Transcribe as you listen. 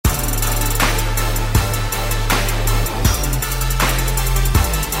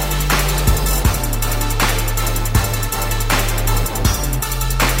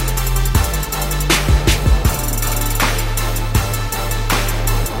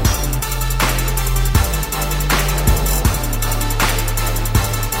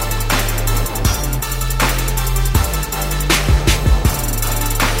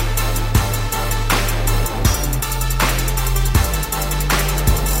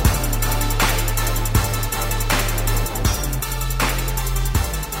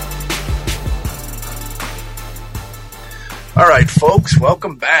right, folks,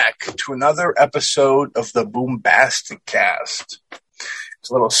 welcome back to another episode of the Boombastic Cast. It's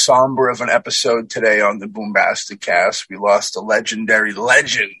a little somber of an episode today on the Boombastic Cast. We lost a legendary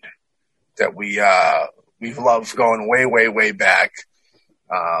legend that we've loved going way, way, way back.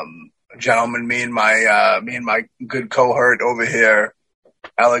 A gentleman, me and my good cohort over here,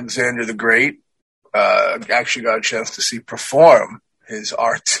 Alexander the Great, actually got a chance to see perform his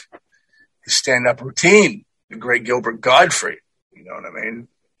art, his stand-up routine. The great Gilbert Gottfried, you know what I mean?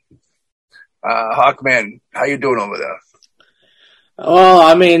 Hawkman, how you doing over there? Well,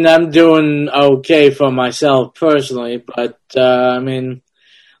 I mean, I'm doing okay for myself personally, but,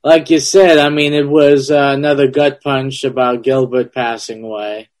 like you said, I mean, it was another gut punch about Gilbert passing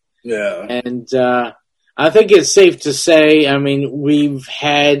away. Yeah. And I think it's safe to say, I mean, we've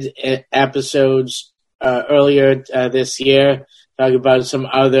had episodes earlier this year talking about some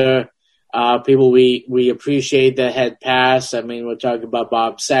other people we appreciate that had passed. I mean, we're talking about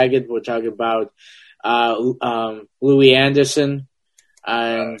Bob Saget. We're talking about Louis Anderson,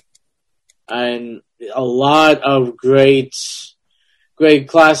 and a lot of great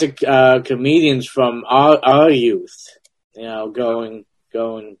classic comedians from our youth. You know, going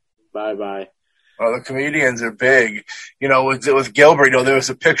bye. Well, the comedians are big. You know, with Gilbert, you know, there was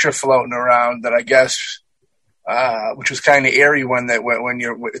a picture floating around that I guess. Which was kind of eerie when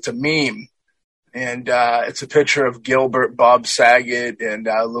it's a meme, and it's a picture of Gilbert, Bob Saget, and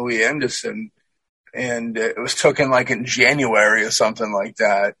Louis Anderson, and it was taken like in January or something like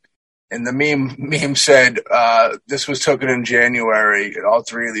that. And the meme said this was taken in January, and all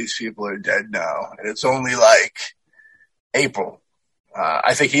three of these people are dead now, and it's only like April.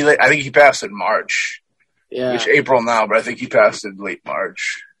 I think he passed in March. Yeah, it's April now, but I think he passed in late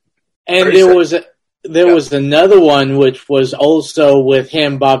March. And there was another one which was also with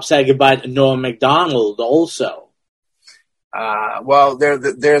him, Bob Saget, but Norm Macdonald also. Well,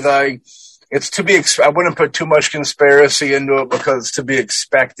 it's to be. I wouldn't put too much conspiracy into it because it's to be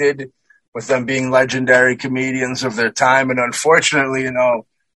expected with them being legendary comedians of their time, and unfortunately, you know,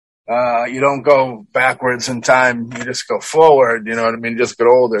 you don't go backwards in time; you just go forward. You know what I mean? Just get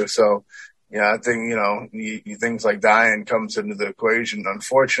older. So. Yeah, I think, you know, things like dying comes into the equation.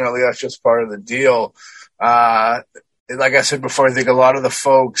 Unfortunately, that's just part of the deal. Like I said before, I think a lot of the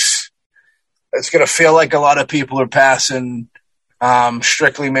folks, it's going to feel like a lot of people are passing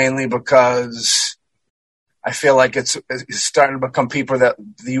strictly mainly because I feel like it's starting to become people that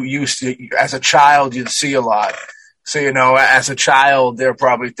you used to, as a child, you'd see a lot. So, you know, as a child, they're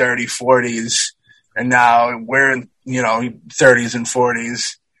probably 30s, 40s, and now we're in, you know, 30s and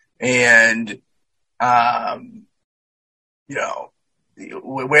 40s. And, you know,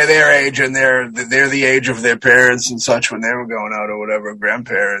 we're their age and they're the age of their parents and such when they were going out or whatever,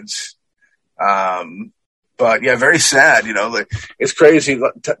 grandparents. But yeah, very sad, you know, like it's crazy.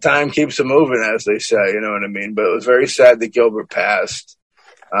 Time keeps it moving, as they say, you know what I mean? But it was very sad that Gilbert passed.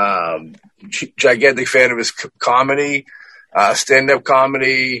 Gigantic fan of his comedy, stand-up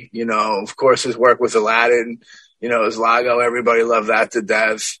comedy, you know, of course his work with Aladdin, you know, his Lago, everybody loved that to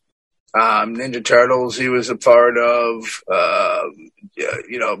death. Ninja Turtles, he was a part of,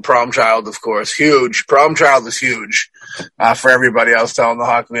 you know, Prom Child, of course, huge. Prom Child is huge, for everybody. I was telling the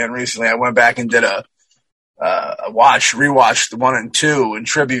Hawkman recently, I went back and did a rewatched 1 and 2 in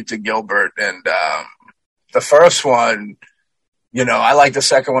tribute to Gilbert. And, the first one, you know, I like the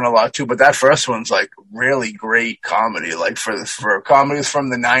second one a lot too, but that first one's like really great comedy. Like for comedies from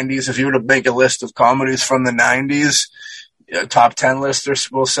the 90s, if you were to make a list of comedies from the 90s, you know, top 10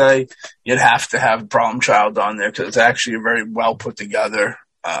 listers will say, you'd have to have Problem Child on there because it's actually a very well put together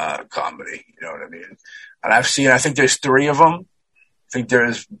comedy. You know what I mean? And I think there's 3 of them. I think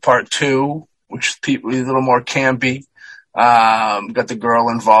there's part 2, which is a little more campy. Got the girl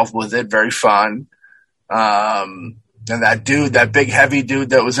involved with it, very fun. And that big heavy dude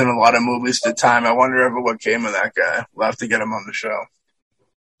that was in a lot of movies at the time, I wonder ever what came of that guy. We'll have to get him on the show.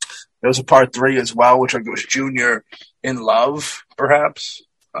 There was a part 3 as well, which I think was Junior in Love, perhaps.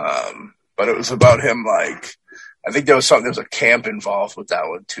 But it was about him, like, I think there was a camp involved with that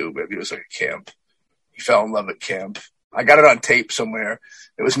one too. Maybe it was like a camp. He fell in love at camp. I got it on tape somewhere.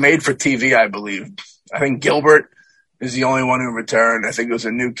 It was made for TV, I believe. I think Gilbert is the only one who returned. I think it was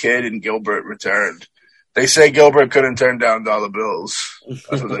a new kid and Gilbert returned. They say Gilbert couldn't turn down dollar bills.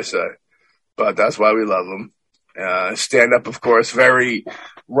 That's what they say. But that's why we love him. Stand-up, of course, very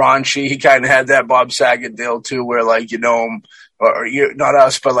raunchy. He kind of had that Bob Saget deal, too, where, like, you know him, or you, not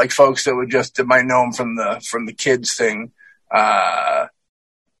us, but, like, folks that might know him from the kids thing. Yeah,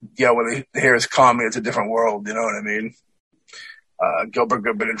 when they hear his comedy, it's a different world, you know what I mean? Gilbert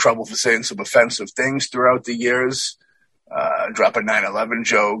had been in trouble for saying some offensive things throughout the years. dropping 9/11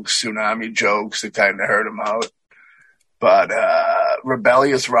 jokes, tsunami jokes that kind of hurt him out. But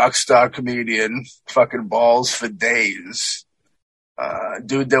rebellious rock star comedian, fucking balls for days.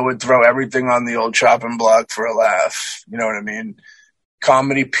 Dude that would throw everything on the old chopping block for a laugh. You know what I mean?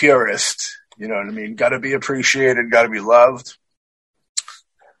 Comedy purist. You know what I mean? Got to be appreciated, got to be loved.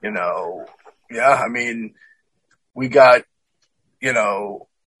 You know, yeah, I mean, we got, you know,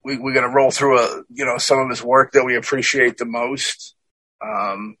 we got to roll through some of his work that we appreciate the most.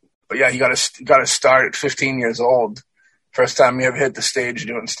 But yeah, he got to start at 15 years old. First time he ever hit the stage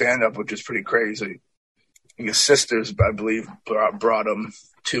doing stand up, which is pretty crazy. His sisters, I believe, brought him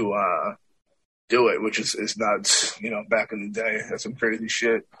to do it, which is nuts. You know, back in the day, that's some crazy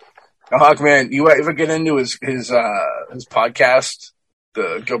shit. Now, Hawkman, you ever get into his podcast,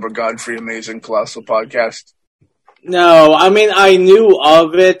 the Gilbert Gottfried Amazing Colossal Podcast? No, I mean I knew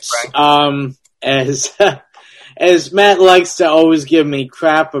of it. Right. As Matt likes to always give me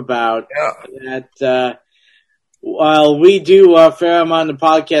crap about that. While we do a fair amount of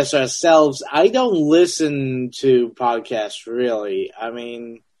podcasts ourselves, I don't listen to podcasts really. I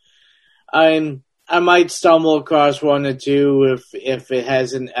mean, I might stumble across one or two if it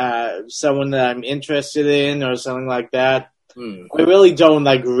hasn't someone that I'm interested in or something like that. I really don't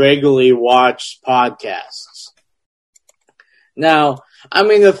regularly watch podcasts. Now, I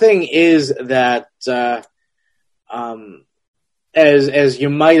mean, the thing is that as you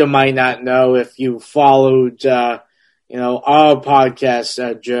might or might not know, if you followed, our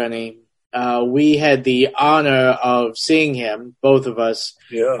podcast journey, we had the honor of seeing him, both of us,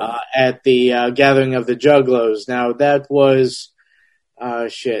 at the gathering of the Juggalos. Now that was,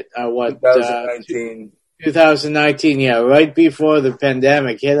 2019. 2019, yeah, right before the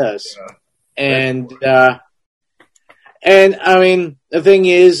pandemic hit us, And I mean, the thing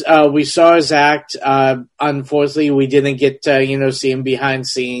is, we saw his act. Unfortunately, we didn't get to, see him behind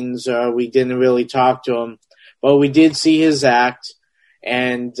scenes, or we didn't really talk to him. But we did see his act,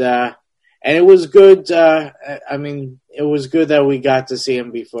 and it was good. I mean, it was good that we got to see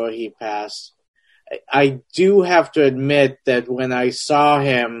him before he passed. I do have to admit that when I saw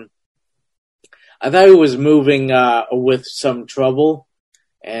him, I thought he was moving with some trouble,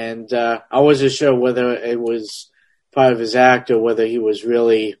 and I wasn't sure whether it was part of his act or whether he was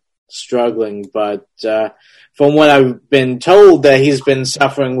really struggling. But from what I've been told, that he's been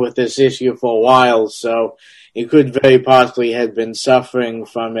suffering with this issue for a while, so he could very possibly have been suffering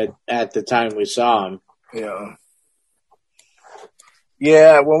from it at the time we saw him. Yeah.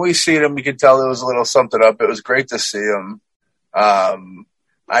 Yeah, when we seen him, you could tell there was a little something up. It was great to see him. I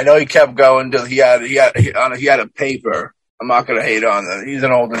know he kept going till he had a paper. I'm not going to hate on him. He's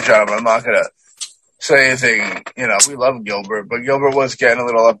an older gentleman. I'm not going to say anything. We love Gilbert, but Gilbert was getting a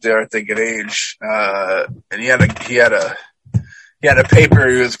little up there, I think, in age. And he had a paper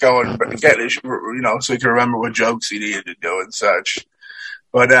he was going getting, so he could remember what jokes he needed to do and such.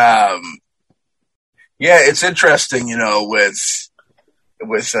 But it's interesting,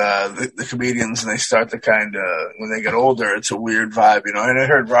 with the comedians, and they start to kind of, when they get older, it's a weird vibe, And I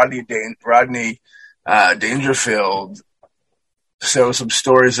heard Rodney Dangerfield show some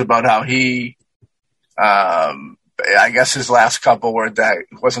stories about how he, I guess his last couple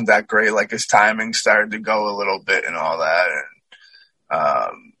wasn't that great. Like his timing started to go a little bit and all that.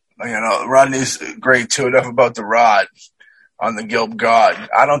 And, Rodney's great too. Enough about the Rod on the Gilb God.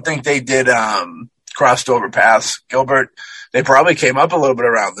 I don't think they did, crossed over paths. Gilbert, they probably came up a little bit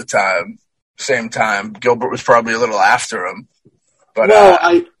around the same time. Gilbert was probably a little after him. But,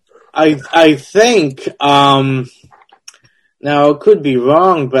 I think, now, it could be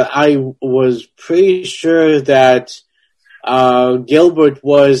wrong, but I was pretty sure that Gilbert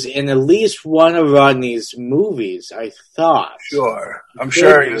was in at least one of Rodney's movies, I thought. Sure. I'm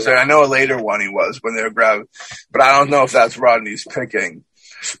sure he was there. I know a later one he was when they were grabbed, but I don't know if that's Rodney's picking.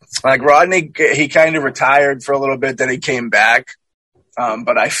 Like, Rodney, he kind of retired for a little bit, then he came back.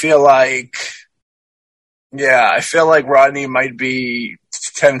 But I feel like Rodney might be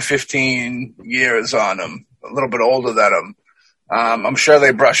 10, 15 years on him, a little bit older than him. I'm sure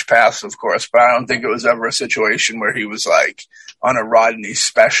they brushed past, of course, but I don't think it was ever a situation where he was like on a Rodney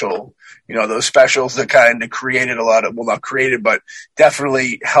special. Those specials that kind of created a lot of, well, not created, but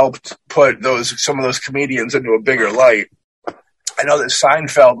definitely helped put some of those comedians into a bigger light. I know that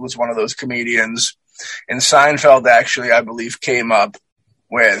Seinfeld was one of those comedians, and Seinfeld actually, I believe, came up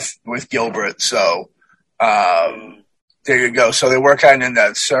with Gilbert. So, there you go. So they were kind of in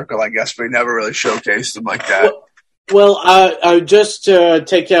that circle, I guess, but he never really showcased them like that. Well, just to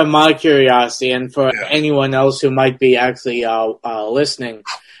take care of my curiosity, and for anyone else who might be actually listening,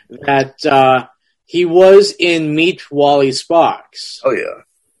 that He was in Meet Wally Sparks. Oh yeah,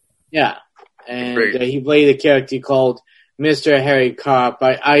 yeah, and he played a character called Mr. Harry Carp.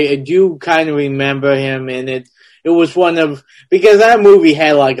 I do kind of remember him in it. It was one of, because that movie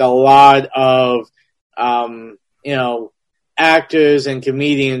had like a lot of, actors and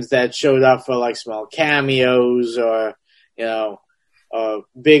comedians that showed up for like small cameos or,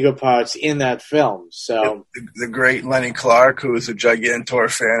 bigger parts in that film. So the great Lenny Clark, who was a gigantor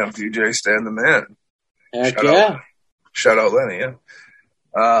fan of DJ Stan the Man. Shout out Lenny, yeah.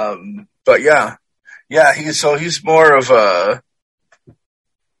 But yeah, he's more of a.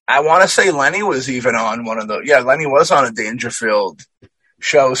 I want to say Lenny was even on one of the. Yeah, Lenny was on a Dangerfield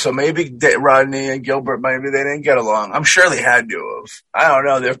show, so maybe Rodney and Gilbert, maybe they didn't get along. I'm sure they had to have. I don't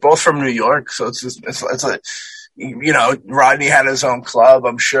know. They're both from New York, so it's like, Rodney had his own club.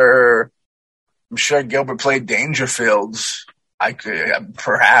 I'm sure Gilbert played Dangerfields. I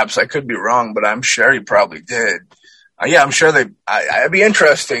could be wrong, but I'm sure he probably did. Yeah, I'm sure it'd be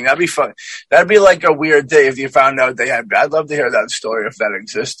interesting. That'd be fun. That'd be like a weird day if you found out they had. I'd love to hear that story if that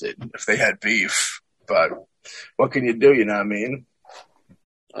existed, if they had beef. But what can you do? You know what I mean?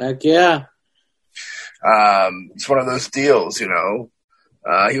 Heck yeah. It's one of those deals, He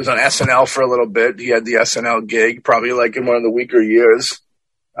was on SNL for a little bit. He had the SNL gig, probably like in one of the weaker years.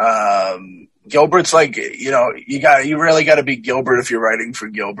 Gilbert's like, you really got to be Gilbert if you're writing for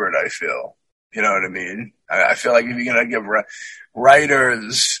Gilbert, I feel. You know what I mean? I feel like if you're going to give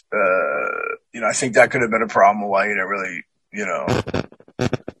writers, I think that could have been a problem why you didn't really,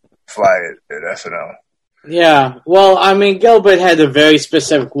 fly at SNL. Yeah. Well, I mean, Gilbert had a very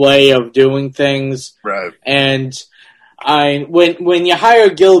specific way of doing things. Right. And when you hire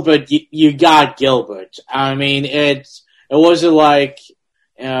Gilbert, you got Gilbert. I mean, it wasn't like,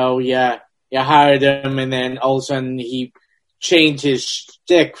 you hired him and then all of a sudden he changed his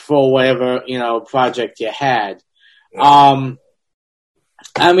shtick for whatever, project you had. Yeah.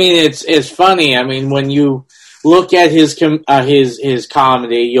 I mean, it's funny. I mean, when you look at his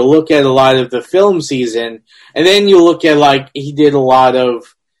comedy, you look at a lot of the film season, and then you look at like he did a lot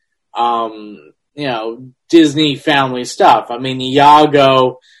of, Disney family stuff. I mean,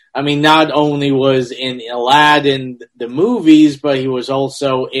 Iago. I mean, not only was in Aladdin the movies, but he was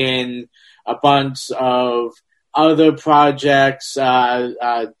also in a bunch of other projects,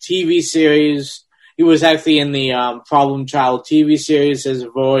 TV series. He was actually in the Problem Child TV series as a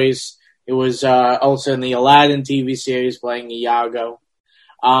voice. It was also in the Aladdin TV series playing Iago.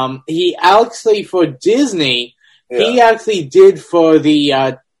 He actually, for Disney, he actually did for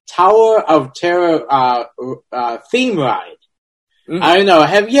the Tower of Terror theme ride. Mm-hmm. I don't know.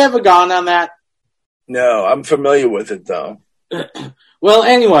 Have you ever gone on that? No, I'm familiar with it, though. Well,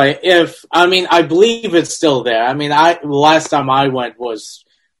 anyway, I believe it's still there. I mean, last time I went was,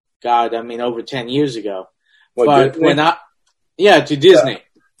 over 10 years ago. What, Disney? To Disney.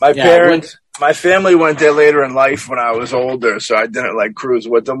 Yeah. My family went there later in life when I was older, so I didn't cruise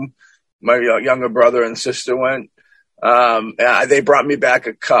with them. My younger brother and sister went. They brought me back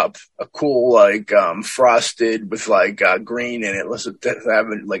a cup, a cool, frosted with green in it. Listen,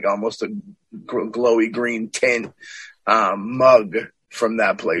 having almost a glowy green tint, mug from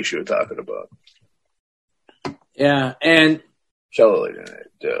that place you were talking about. Yeah, and Shelley in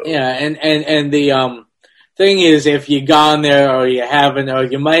it too. Yeah, and the thing is, if you gone there or you haven't, or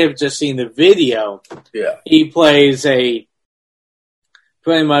you might have just seen the video. Yeah, he plays pretty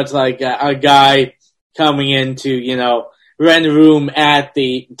much like a guy coming in to rent a room at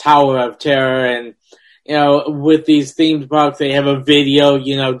the Tower of Terror, and with these themed parks, they have a video,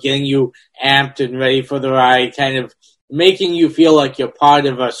 getting you amped and ready for the ride, kind of making you feel like you're part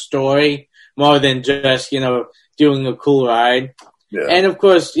of a story more than just, doing a cool ride. Yeah. And of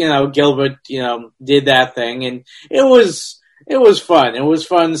course, Gilbert, did that thing, and it was fun. It was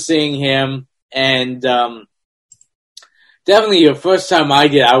fun seeing him, and definitely the first time I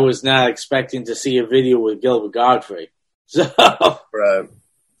did, I was not expecting to see a video with Gilbert Gottfried. So, right.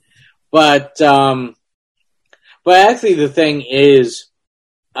 But actually the thing is,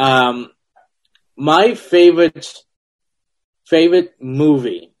 my favorite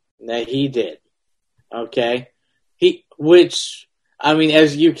movie that he did, okay,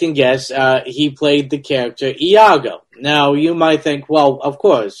 as you can guess, he played the character Iago. Now, you might think, well, of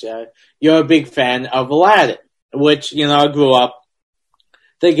course, you're a big fan of Aladdin, which, I grew up,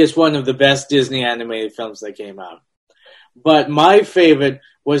 think it's one of the best Disney animated films that came out. But my favorite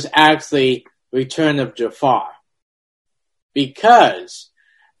was actually Return of Jafar. Because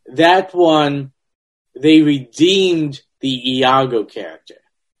that one, they redeemed the Iago character.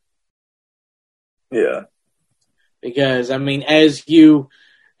 Yeah. Because, as you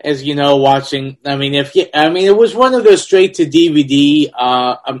as you know, watching. It was one of those straight to DVD,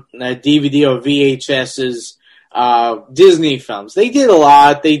 DVD or VHS's Disney films. They did a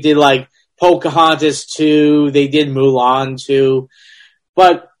lot. They did like Pocahontas 2. They did Mulan 2.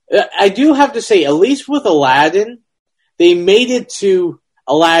 But I do have to say, at least with Aladdin, they made it to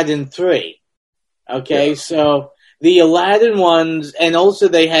Aladdin 3. Okay, yeah. So the Aladdin ones, and also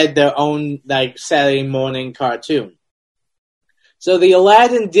they had their own like Saturday morning cartoon. So the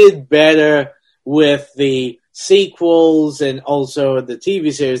Aladdin did better with the sequels and also the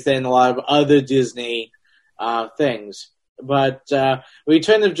TV series than a lot of other Disney things. But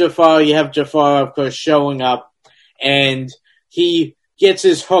Return of Jafar, you have Jafar, of course, showing up, and he gets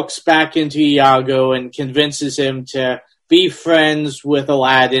his hooks back into Iago and convinces him to be friends with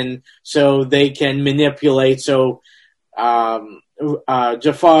Aladdin so they can manipulate, so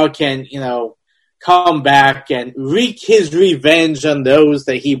Jafar can, come back and wreak his revenge on those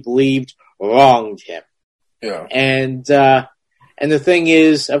that he believed wronged him. Yeah. And the thing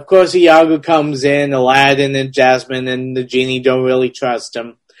is, of course, Iago comes in, Aladdin and Jasmine and the genie don't really trust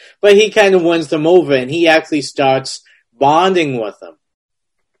him, but he kind of wins them over, and he actually starts bonding with them.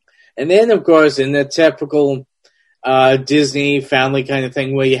 And then, of course, in the typical Disney family kind of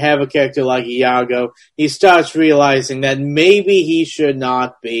thing where you have a character like Iago, he starts realizing that maybe he should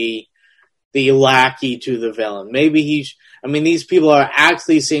not be the lackey to the villain. Maybe these people are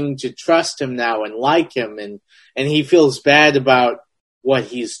actually seeming to trust him now and like him, and he feels bad about what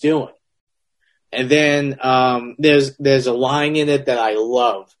he's doing. And then there's a line in it that I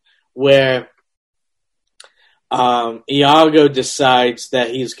love where Iago decides that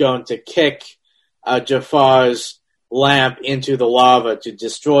he's going to kick Jafar's lamp into the lava to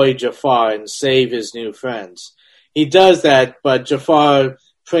destroy Jafar and save his new friends. He does that, but Jafar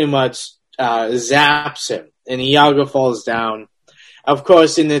pretty much zaps him, and Iago falls down. Of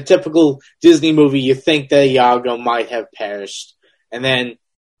course, in the typical Disney movie, you think that Iago might have perished. And then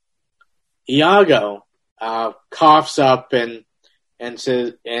Iago coughs up and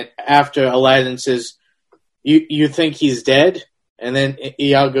says, and after Aladdin says, You think he's dead? And then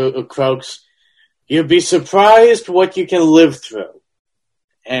Iago croaks, "You'd be surprised what you can live through."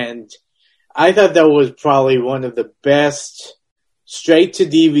 And I thought that was probably one of the best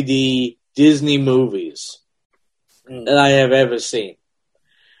straight-to-DVD Disney movies that I have ever seen.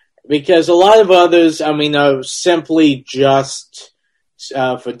 Because a lot of others, are simply just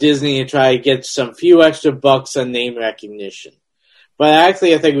for Disney to try to get some few extra bucks on name recognition. But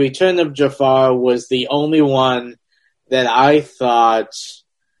actually, I think Return of Jafar was the only one that I thought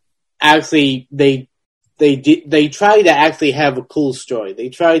actually they tried to actually have a cool story. They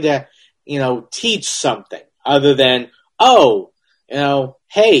tried to, teach something other than,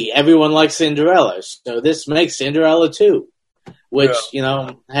 hey, everyone likes Cinderella, so this makes Cinderella too. Which,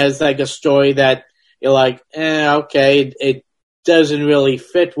 has like a story that you're like, okay, it doesn't really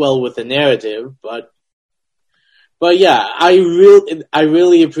fit well with the narrative, but yeah, I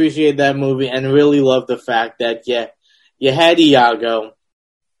really appreciate that movie and really love the fact that you had Iago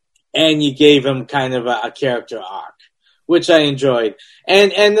and you gave him kind of a character arc, which I enjoyed.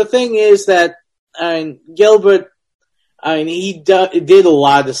 And the thing is that Gilbert, he did a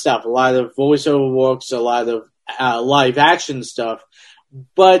lot of stuff, a lot of voiceover works, a lot of live action stuff,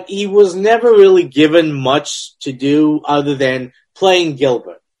 but he was never really given much to do other than playing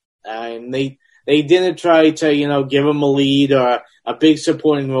Gilbert. And they didn't try to, give him a lead or a big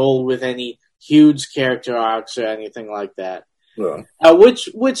supporting role with any huge character arcs or anything like that. Yeah.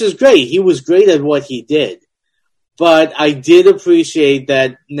 Which is great. He was great at what he did. But I did appreciate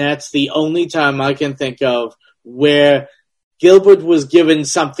that that's the only time I can think of where Gilbert was given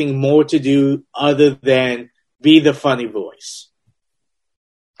something more to do other than be the funny voice.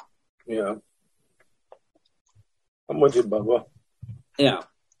 Yeah. I'm with you, Bubba. Yeah.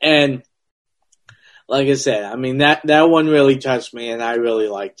 And like I said, that one really touched me and I really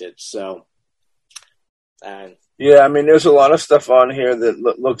liked it. So, yeah, there's a lot of stuff on here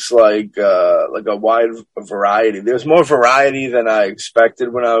that looks like a wide variety. There's more variety than I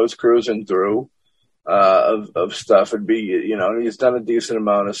expected when I was cruising through of stuff. It'd be, he's done a decent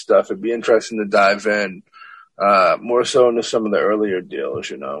amount of stuff. It'd be interesting to dive in more so into some of the earlier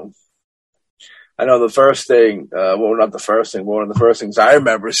deals, I know the first thing, not the first thing, one of the first things I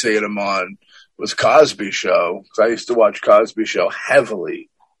remember seeing him on was Cosby Show, because I used to watch Cosby Show heavily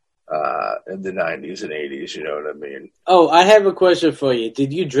in the 90s and 80s, you know what I mean? Oh, I have a question for you.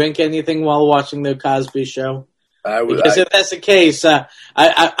 Did you drink anything while watching the Cosby Show? Because if that's the case,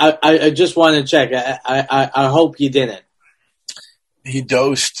 I just want to check. I hope you didn't. he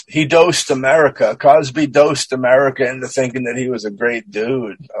dosed America. Cosby dosed America into thinking that he was a great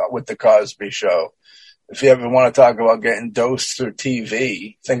dude with the Cosby Show. If you ever want to talk about getting dosed through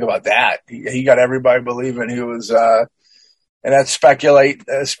TV, think about that. He got everybody believing he was, and that's speculate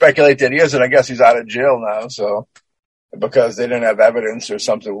that he is, and I guess he's out of jail now. So because they didn't have evidence or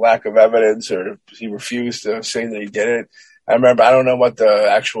something, lack of evidence, or he refused to say that he did it. I remember, I don't know what the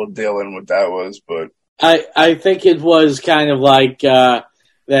actual dealing with that was, but I think it was kind of like that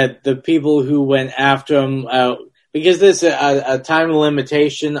the people who went after him, because there's a time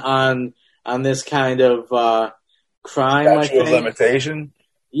limitation on this kind of crime. Statute of limitation.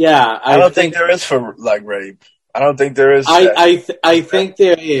 Yeah, I don't think there is for like rape. I don't think there is. I think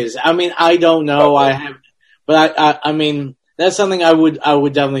there is. I mean, I don't know. I have, but I mean, that's something I would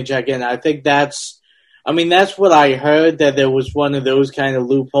definitely check in. I think that's what I heard, that there was one of those kind of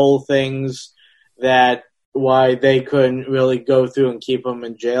loophole things that why they couldn't really go through and keep him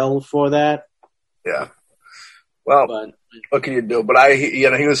in jail for that. Yeah. Well, what can you do? But he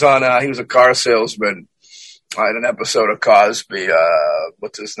was on. He was a car salesman in an episode of Cosby.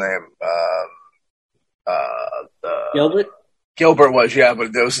 What's his name? Gilbert. Gilbert was, yeah.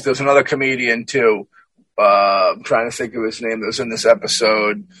 But there was another comedian too. I'm trying to think of his name that was in this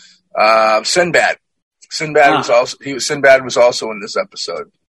episode. Sinbad. Sinbad was also in this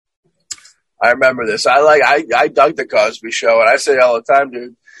episode. I remember this. I dug the Cosby Show, and I say all the time,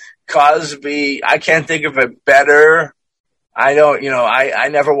 dude. Cosby, I can't think of it better. I don't, I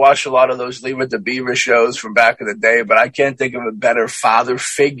never watched a lot of those Leave It to Beaver shows from back in the day, but I can't think of a better father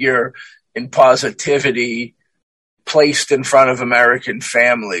figure in positivity placed in front of American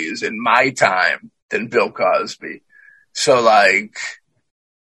families in my time than Bill Cosby. So, like,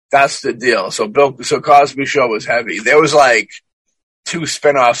 that's the deal. So Cosby Show was heavy. There was like 2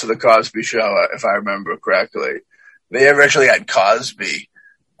 spinoffs of the Cosby Show, if I remember correctly. They originally had Cosby,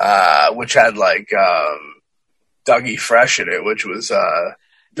 which had like Dougie Fresh in it, which was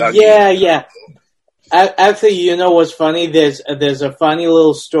Dougie. Yeah. Actually, you know what's funny? There's a funny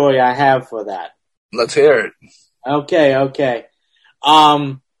little story I have for that. Let's hear it. Okay.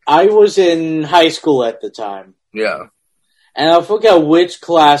 I was in high school at the time. Yeah. And I forget which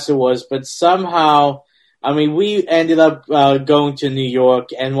class it was, but somehow, I mean, we ended up going to New York,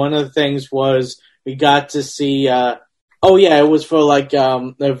 and one of the things was we got to see, it was for like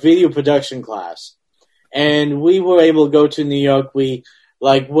a video production class. And we were able to go to New York. We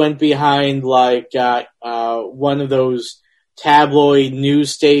like went behind like one of those tabloid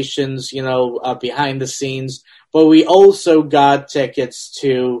news stations, behind the scenes. But we also got tickets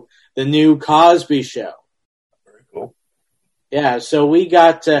to the new Cosby Show. Very cool. Yeah, so we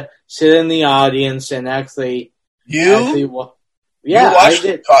got to sit in the audience and actually. You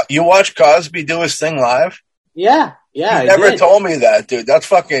watched Cosby do his thing live? Yeah. You never told me that, dude. That's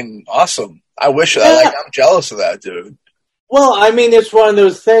fucking awesome. I wish I'm jealous of that, dude. Well, I mean, it's one of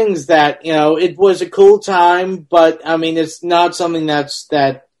those things that, it was a cool time, but I mean, it's not something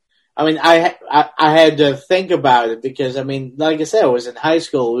I mean, I had to think about it because, I mean, like I said, I was in high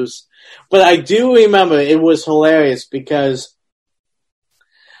school. But I do remember it was hilarious because,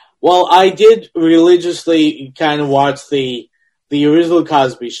 well, I did religiously kind of watch the original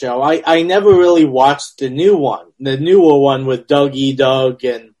Cosby Show. I never really watched the new one, the newer one with Dougie Doug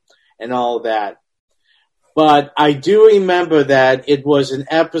and all that. But I do remember that it was an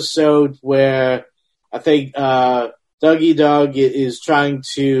episode where I think Dougie Doug is trying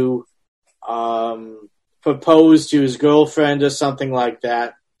to propose to his girlfriend or something like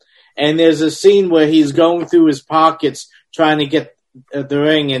that. And there's a scene where he's going through his pockets trying to get the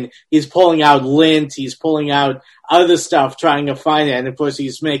ring, and he's pulling out lint, he's pulling out other stuff trying to find it. And of course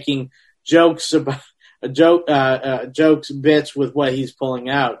he's making jokes bits with what he's pulling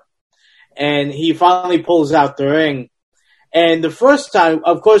out. And he finally pulls out the ring. And the first time,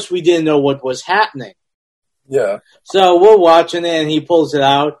 of course, we didn't know what was happening. Yeah. So we're watching it, and he pulls it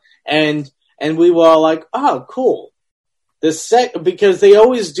out, and we were all like, "Oh, cool!" Because they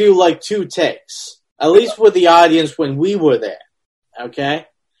always do like 2 takes, at least with the audience when we were there. Okay,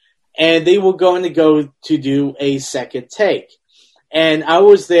 and they were going to go to do a second take, and I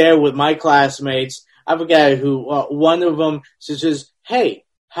was there with my classmates. I forget who. One of them says, "Hey,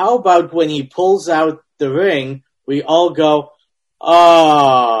 how about when he pulls out the ring, we all go,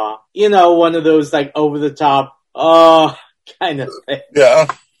 oh, one of those like over the top, oh, kind of thing." Yeah.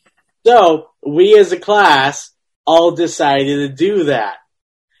 So we as a class all decided to do that.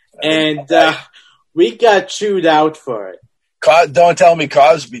 And we got chewed out for it. Don't tell me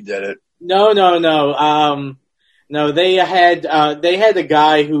Cosby did it. No. No, they had a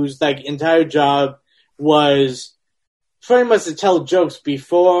guy whose like entire job was pretty much to tell jokes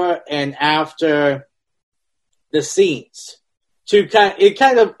before and after the scenes.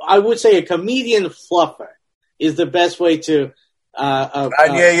 I would say a comedian fluffer is the best way to.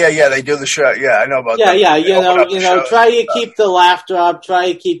 Yeah. They do the show. Yeah, I know about that. Yeah. Try to keep the laughter up.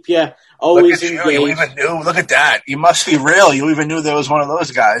 Try to keep you always engaged. You even knew. Look at that. You must be real. You even knew there was one of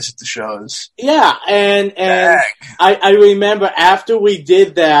those guys at the shows. Yeah, and I remember after we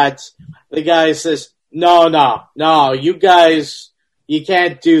did that, the guy says, "No, you guys, you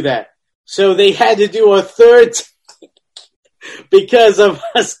can't do that." So they had to do a third take because of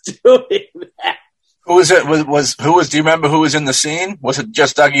us doing that. Who was it? Do you remember who was in the scene? Was it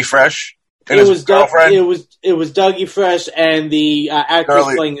just Dougie Fresh? It was Dougie Fresh and the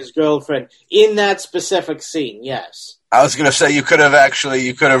actress playing his girlfriend in that specific scene. Yes, I was going to say you could have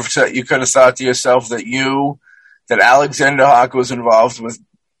thought to yourself that Alexander Hawk was involved with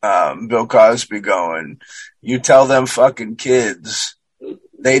Bill Cosby. Going, you tell them fucking kids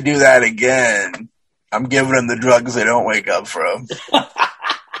they do that again. I'm giving them the drugs they don't wake up from.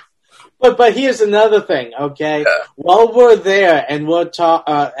 But here's another thing, okay? Yeah. While we're there and we're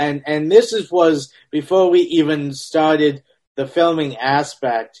and this was before we even started the filming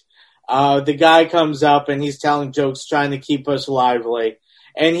aspect. The guy comes up and he's telling jokes, trying to keep us lively,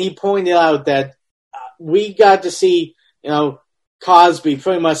 and he pointed out that we got to see, Cosby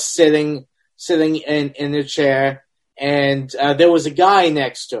pretty much sitting in a chair, and there was a guy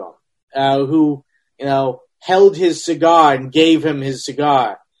next to him who held his cigar and gave him his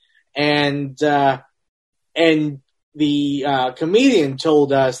cigar. And the comedian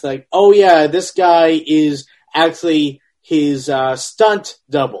told us, like, oh yeah, this guy is actually his stunt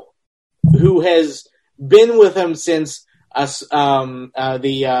double, who has been with him since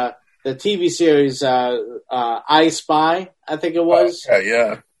the TV series I Spy, I think it was.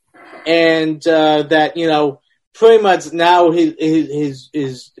 Yeah. And that pretty much now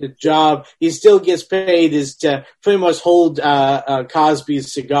his job, he still gets paid, is to pretty much hold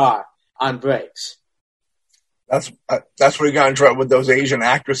Cosby's cigar on breaks. That's where he got in trouble with those Asian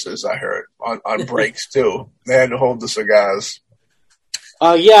actresses, I heard, on breaks too. They had to hold the cigars.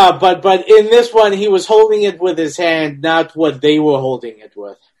 Yeah, but in this one, he was holding it with his hand, not what they were holding it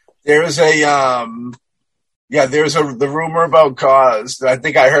with. There's the rumor about Cos that I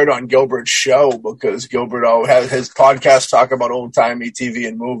think I heard on Gilbert's show, because Gilbert has his podcast talk about old-timey TV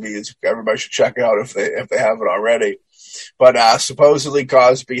and movies. Everybody should check it out if they haven't already. But supposedly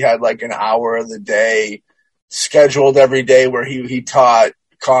Cosby had like an hour of the day scheduled every day where he taught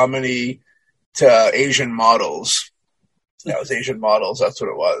comedy to Asian models. Yeah, it was Asian models. That's what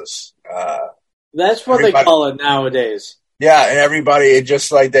it was. That's what they call it nowadays. Yeah, and everybody, it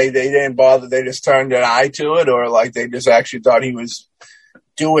just like they didn't bother. They just turned an eye to it, or like they just actually thought he was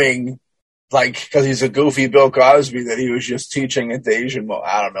doing, like, because he's a goofy Bill Cosby, that he was just teaching it to Asian. Well,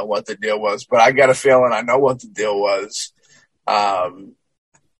 I don't know what the deal was, but I got a feeling I know what the deal was.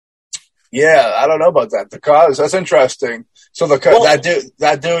 Yeah, I don't know about that. The cause, that's interesting. So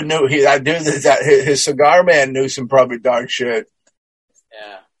that dude knew his cigar man knew some probably dark shit.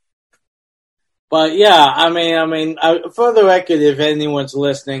 Yeah. But yeah, I mean, for the record, if anyone's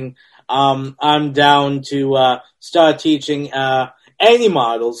listening, I'm down to start teaching any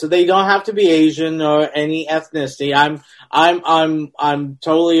models. So they don't have to be Asian or any ethnicity. I'm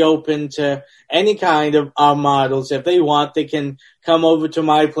totally open to any kind of models. If they want, they can come over to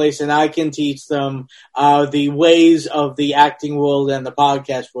my place and I can teach them the ways of the acting world and the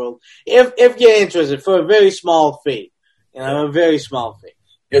podcast world. If you're interested, for a very small fee, a very small fee.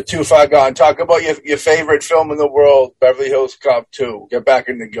 You're too far gone. Talk about your favorite film in the world, Beverly Hills Cop 2. Get back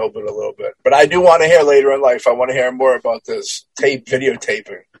into Gilbert a little bit. But I do want to hear later in life. I want to hear more about this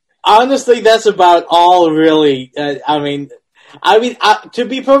videotaping. Honestly, that's about all, really. To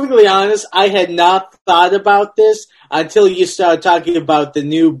be perfectly honest, I had not thought about this until you started talking about the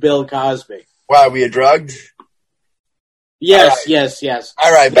new Bill Cosby. Wow, were you drugged? Yes, right. Yes.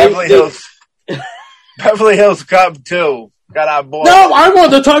 All right, Beverly Hills Cop 2. Got our boy. No, I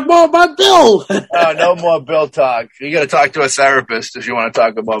want to talk more about Bill. No more Bill talk. You got to talk to a therapist if you want to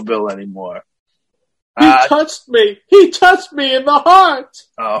talk about Bill anymore. He touched me. He touched me in the heart.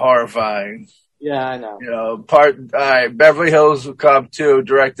 Horrifying. Yeah, I know. Beverly Hills Cop 2,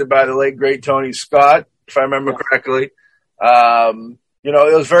 directed by the late great Tony Scott, if I remember correctly. It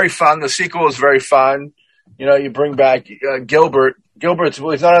was very fun. The sequel was very fun. You bring back Gilbert. Gilbert's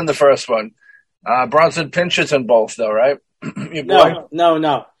he's not in the first one. Bronson Pinchot's in both, though, right?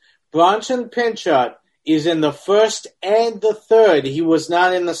 No. Bronson Pinchot is in the first and the third. He was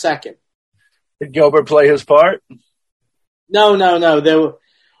not in the second. Did Gilbert play his part? No.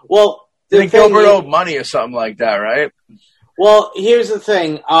 I think Gilbert owed money or something like that, right? Well, here's the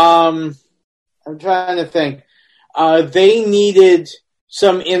thing. I'm trying to think. They needed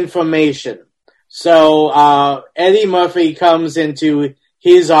some information. So Eddie Murphy comes into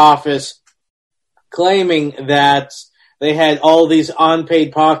his office claiming that they had all these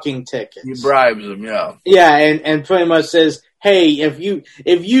unpaid parking tickets. He bribes them, yeah. Yeah, and pretty much says, "Hey, if you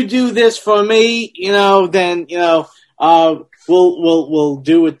do this for me, then we'll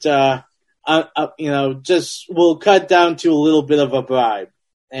do it. Just we'll cut down to a little bit of a bribe."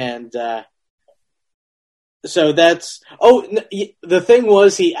 And so that's. Oh, the thing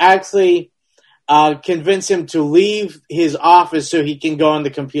was, he actually convinced him to leave his office so he can go on the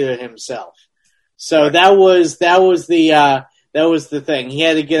computer himself. So that was the thing. He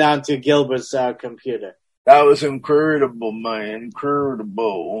had to get onto Gilbert's computer. That was incredible, man.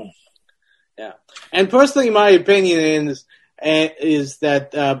 Incredible. Yeah. And personally, my opinion is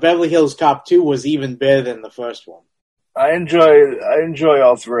that Beverly Hills Cop 2 was even better than the first one. I enjoy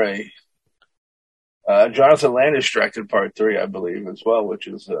all three. Jonathan Landis directed part 3, I believe, as well, which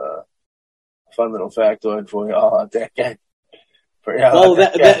is a fun little factoid for you all out there. Well,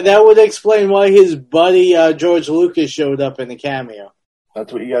 that would explain why his buddy George Lucas showed up in the cameo.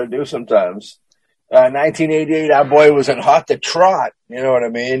 That's what you got to do sometimes. 1988, our boy was in Hot to Trot. You know what I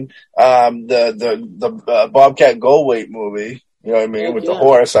mean? The Bobcat Goldthwait movie. You know what I mean? With the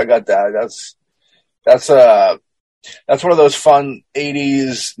horse, I got that. That's one of those fun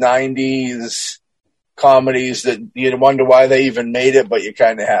 80s, 90s comedies that you wonder why they even made it, but you're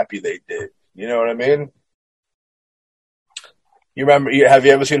kind of happy they did. You know what I mean? You remember? Have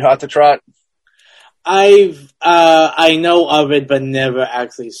you ever seen Hot to Trot? I know of it, but never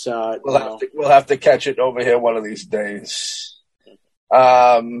actually saw it. We'll have to catch it over here one of these days.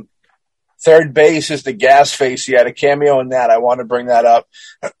 Third Base is the Gas Face. He had a cameo in that. I want to bring that up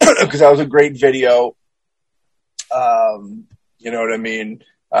because that was a great video. You know what I mean?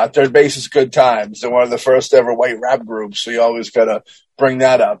 Third Base is Good Times. They're one of the first ever white rap groups, so you always gotta bring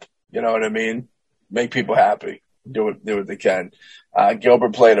that up. You know what I mean? Make people happy. Do what they can.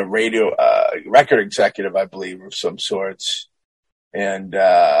 Gilbert played a radio record executive, I believe, of some sorts. And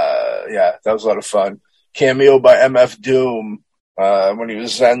that was a lot of fun. Cameo by MF Doom when he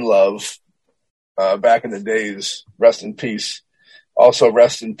was Zen Love back in the days. Rest in peace. Also,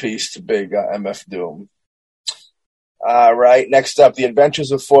 rest in peace to big MF Doom. All right, next up, The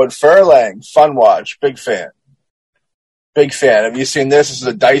Adventures of Ford Fairlane. Fun watch. Big fan. Big fan. Have you seen this? This is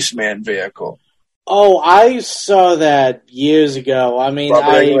a Dice Man vehicle. Oh, I saw that years ago. I mean,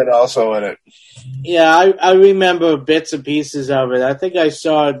 Robert Englund also in it. Yeah, I remember bits and pieces of it. I think I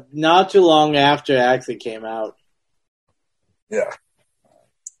saw it not too long after it actually came out. Yeah.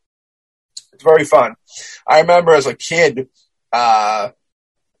 It's very fun. I remember as a kid, I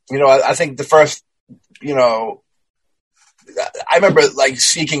think the first, I remember like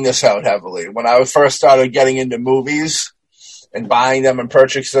seeking this out heavily when I first started getting into movies and buying them and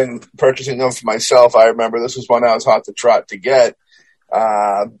purchasing them for myself. I remember this was one I was hot to trot to get.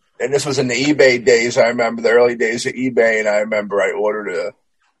 And this was in the eBay days. I remember the early days of eBay, and I remember I ordered a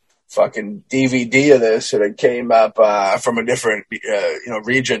fucking DVD of this, and it came up from a different,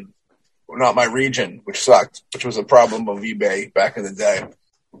 region. Not my region, which sucked, which was a problem of eBay back in the day.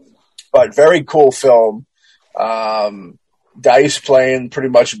 But very cool film. Dice playing pretty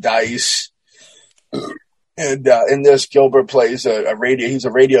much dice. And in this, Gilbert plays a radio. He's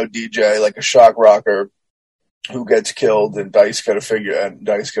a radio DJ, like a shock rocker, who gets killed, and Dice got to figure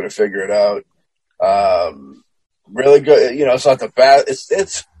it out. Really good. It's not the bad. It's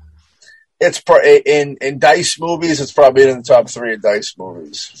in Dice movies. It's probably in the top 3 of Dice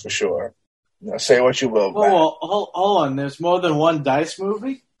movies for sure. Say what you will. Oh, hold on. There's more than one Dice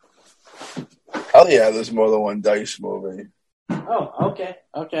movie? Hell yeah, there's more than one Dice movie. Oh, okay.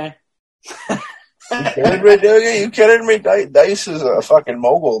 You kidding me? Dice is a fucking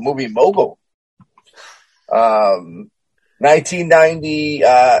movie mogul.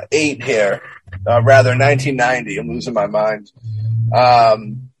 1998 here. Rather, 1990. I'm losing my mind.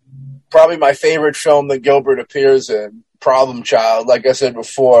 Probably my favorite film that Gilbert appears in, Problem Child. Like I said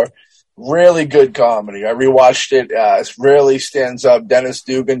before, really good comedy. I rewatched it. It really stands up. Dennis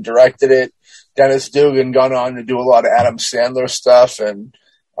Dugan directed it. Dennis Dugan gone on to do a lot of Adam Sandler stuff and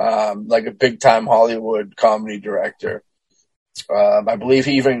like a big time Hollywood comedy director. I believe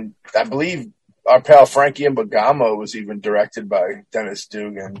our pal Frankie and Bagamo was even directed by Dennis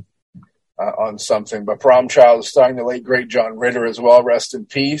Dugan on something. But Prom Child is starring the late great John Ritter as well. Rest in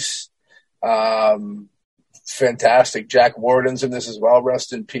peace. Fantastic. Jack Warden's in this as well.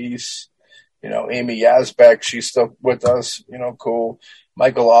 Rest in peace. Amy Yazbek, she's still with us. Cool.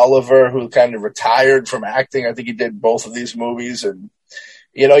 Michael Oliver, who kind of retired from acting. I think he did both of these movies. And,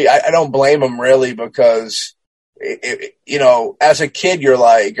 I don't blame him really because, as a kid, you're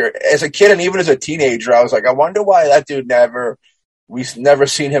like, or as a kid and even as a teenager, I was like, I wonder why that dude we've never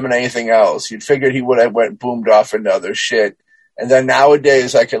seen him in anything else. You'd figured he would have boomed off into other shit. And then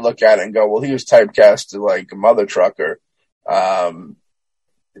nowadays I can look at it and go, well, he was typecast to like a mother trucker.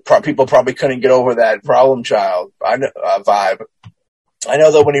 People probably couldn't get over that problem child vibe. I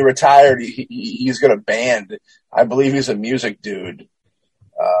know that when he retired, he's got a band. I believe he's a music dude.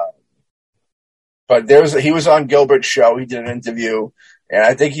 But he was on Gilbert's show. He did an interview, and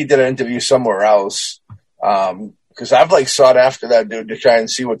I think he did an interview somewhere else. Because I've like sought after that dude to try and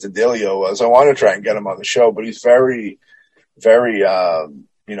see what the dealio was. I want to try and get him on the show, but he's very, very,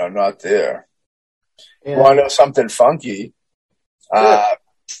 not there. Yeah. Want to know something funky? I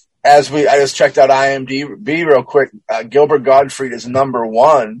just checked out IMDb real quick. Gilbert Gottfried is number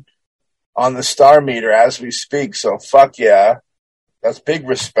 1 on the star meter as we speak. So fuck yeah. That's big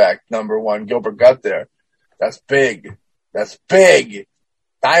respect. Number 1, Gilbert got there. That's big. That's big.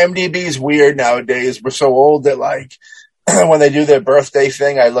 IMDb is weird nowadays. We're so old that like when they do their birthday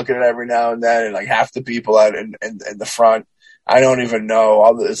thing, I look at it every now and then, and like half the people out in the front, I don't even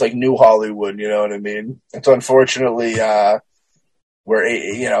know. It's like New Hollywood, you know what I mean? It's unfortunately where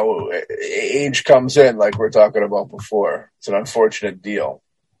age comes in, like we're talking about before. It's an unfortunate deal,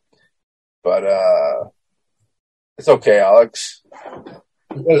 but it's okay, Alex.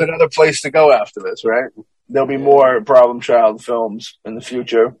 There's another place to go after this, right? There'll be more Problem Child films in the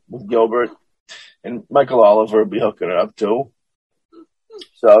future with Gilbert, and Michael Oliver will be hooking it up too.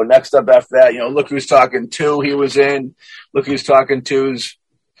 So next up after that, Look Who's Talking 2 he was in. Look Who's Talking 2's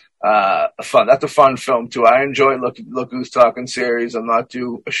fun. That's a fun film too. I enjoy Look Who's Talking series. I'm not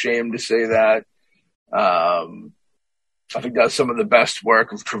too ashamed to say that. I think that's some of the best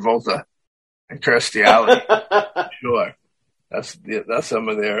work of Travolta and Kirstie Alley. Sure. That's some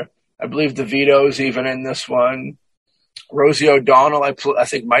of their. I believe DeVito's even in this one. Rosie O'Donnell, I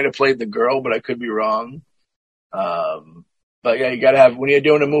think might have played the girl, but I could be wrong. But yeah, you gotta have, when you're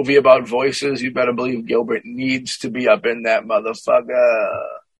doing a movie about voices, you better believe Gilbert needs to be up in that motherfucker.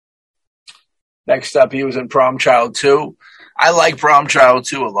 Next up, he was in Prom Child 2. I like Prom Child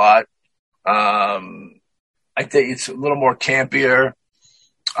 2 a lot. I think it's a little more campier.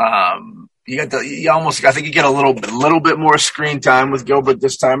 I think you get a little bit more screen time with Gilbert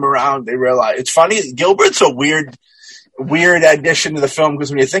this time around. They realize it's funny. Gilbert's a weird addition to the film because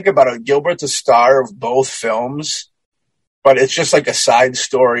when you think about it, Gilbert's a star of both films, but it's just like a side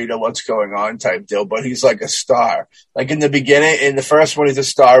story to what's going on type deal. But he's like a star. Like in the beginning, in the first one, he's a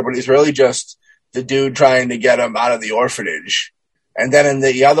star, but he's really just the dude trying to get him out of the orphanage. And then in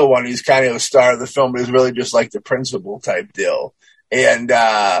the other one, he's kind of a star of the film, but he's really just like the principal type deal. And,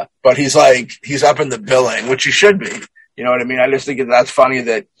 but he's up in the billing, which he should be. You know what I mean? I just think that's funny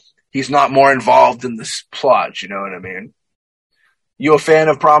that he's not more involved in this plot. You know what I mean? You a fan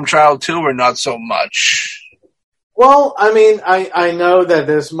of Prom Child 2 or not so much? Well, I mean, I know that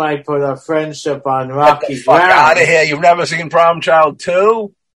this might put a friendship on rocky ground. Get the fuck out of here. You've never seen Prom Child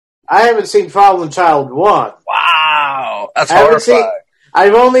 2? I haven't seen Problem Child 1. Wow. That's horrifying.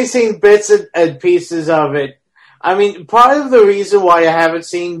 I've only seen bits and pieces of it. I mean, part of the reason why I haven't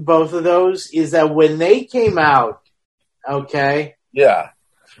seen both of those is that when they came out, okay? Yeah.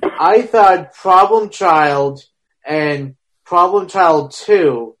 I thought Problem Child and Problem Child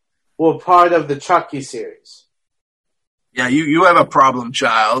 2 were part of the Chucky series. Yeah, you have a problem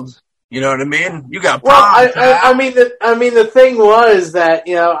child. You know what I mean? You got problem child. I mean, the thing was that,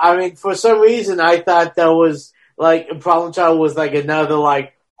 for some reason I thought that was, like, Problem Child was like another,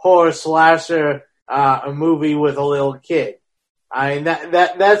 like, horror slasher a movie with a little kid. I mean,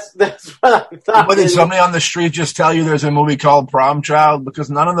 that's what I thought. But did somebody on the street just tell you there's a movie called Prom Child? Because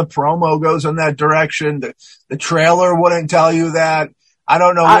none of the promo goes in that direction. The trailer wouldn't tell you that. I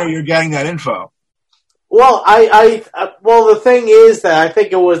don't know where you're getting that info. Well, well, the thing is that I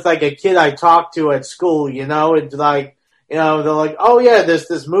think it was like a kid I talked to at school, it's like, they're like, oh yeah, there's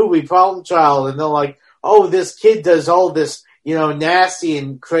this movie, Problem Child, and they're like, oh, this kid does all this, nasty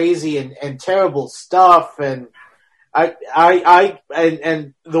and crazy and terrible stuff, and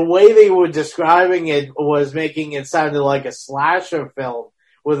and the way they were describing it was making it sound like a slasher film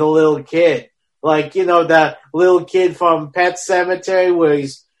with a little kid. Like, that little kid from Pet Sematary where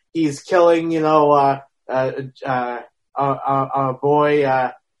he's killing, our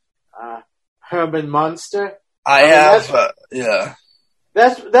boy, Herman Munster. Yeah.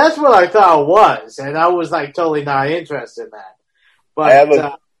 That's what I thought it was, and I was like totally not interested in that. But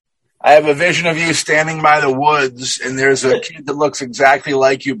I have a vision of you standing by the woods, and there's a kid that looks exactly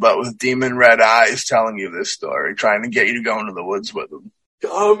like you, but with demon red eyes, telling you this story, trying to get you to go into the woods with him.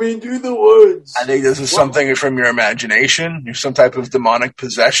 Come into the woods. I think this is something from your imagination. You're some type of demonic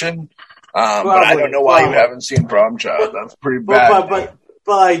possession. But I don't know why you haven't seen Prom Child. That's pretty bad.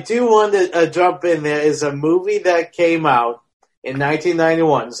 But I do want to jump in. There is a movie that came out in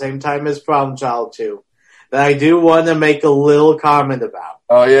 1991, same time as Prom Child 2, that I do want to make a little comment about.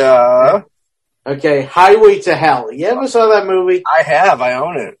 Oh, yeah? Okay, Highway to Hell. You ever saw that movie? I have. I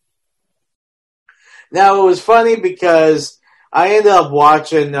own it. Now, it was funny because I ended up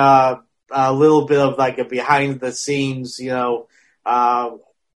watching a little bit of like a behind-the-scenes,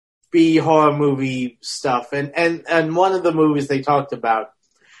 B-horror movie stuff. And one of the movies they talked about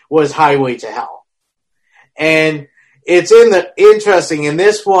was Highway to Hell. And it's interesting. In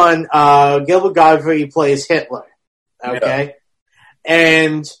this one, Gilbert Gottfried plays Hitler. Okay? Yeah.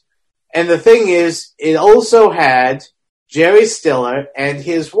 And the thing is, it also had Jerry Stiller and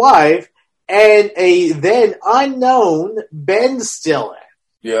his wife and a then unknown Ben Stiller.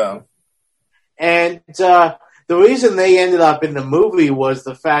 Yeah. And the reason they ended up in the movie was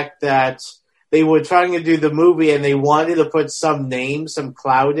the fact that they were trying to do the movie and they wanted to put some name, some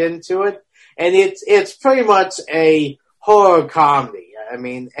clout into it. And it's pretty much a horror comedy. I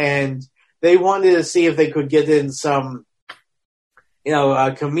mean, and they wanted to see if they could get in some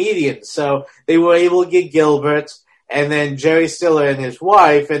comedians. So they were able to get Gilbert and then Jerry Stiller and his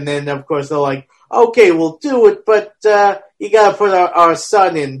wife. And then, of course, they're like, okay, we'll do it, but you got to put our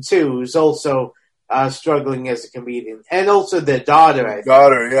son in, too, who's also struggling as a comedian. And also their daughter, I think.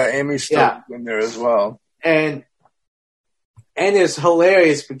 Yeah. Amy's still in there as well. And it's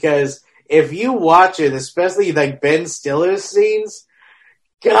hilarious because if you watch it, especially like Ben Stiller's scenes,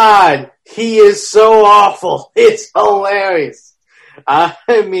 God, he is so awful. It's hilarious. It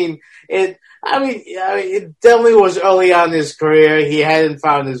definitely was early on in his career. He hadn't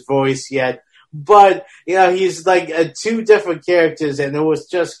found his voice yet, but he's like two different characters, and it was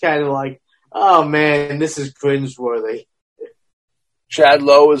just kind of like, oh man, this is cringeworthy. Chad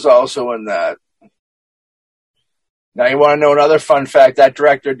Lowe is also in that. Now, you want to know another fun fact? That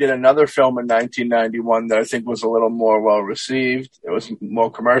director did another film in 1991 that I think was a little more well received. It was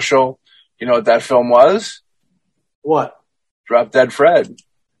more commercial. You know what that film was? What? Drop Dead Fred.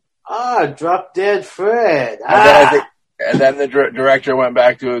 Drop Dead Fred. And then the director went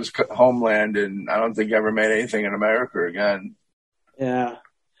back to his homeland, and I don't think ever made anything in America again. Yeah.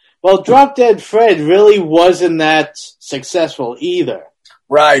 Well, Drop Dead Fred really wasn't that successful either.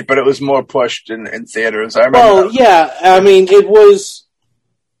 Right, but it was more pushed in theaters. I remember. Well, yeah. I mean, it was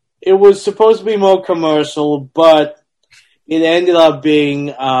supposed to be more commercial, but it ended up being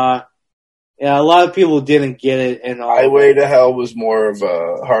a lot of people didn't get it. And all Highway to Hell was more of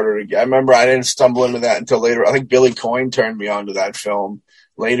a harder to get. I remember I didn't stumble into that until later. I think Billy Coyne turned me on to that film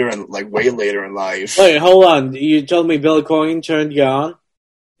way later in life. Wait, hold on. You told me Billy Coyne turned you on?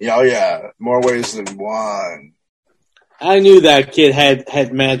 Oh yeah, more ways than one. I knew that kid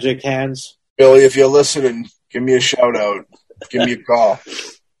had magic hands. Billy, if you're listening, give me a shout out. Give me a call.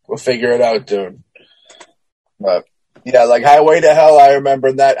 We'll figure it out, dude. But yeah, like Highway to Hell, I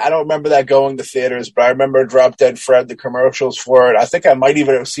remember that. I don't remember that going to theaters, but I remember Drop Dead Fred, the commercials for it. I think I might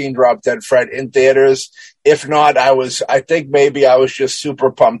even have seen Drop Dead Fred in theaters. If not, I think maybe I was just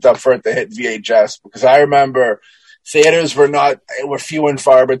super pumped up for it to hit VHS, because I remember theaters were few and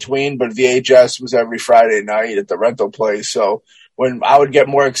far between, but VHS was every Friday night at the rental place. So when I would get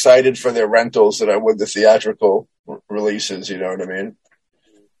more excited for their rentals than I would the theatrical releases, you know what I mean?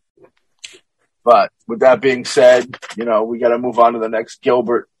 But with that being said, we got to move on to the next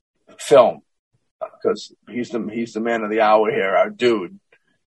Gilbert film, because he's the man of the hour here, our dude,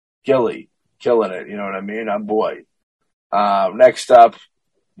 Gilly, killing it. You know what I mean? Our boy. Next up,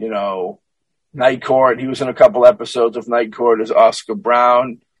 Night Court. He was in a couple episodes of Night Court as Oscar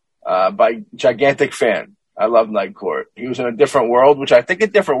Brown. By gigantic fan. I love Night Court. He was in A Different World, which I think A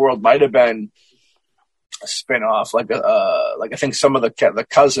Different World might have been a spin-off, like I think some of the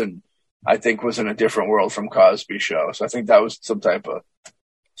cousin, I think, was in A Different World from Cosby Show. So I think that was some type of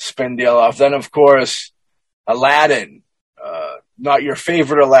spin deal off. Then, of course, Aladdin. Not your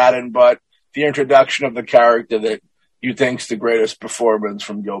favorite Aladdin, but the introduction of the character that you think's the greatest performance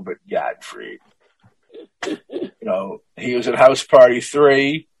from Gilbert Gottfried. He was at House Party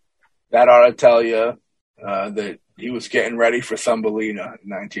 3. That ought to tell you that he was getting ready for Thumbelina in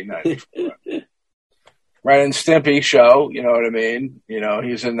 1994. Ren and Stimpy show, you know what I mean? He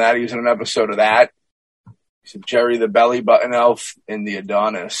was in that. He was in an episode of that. He's Jerry the Belly Button Elf in The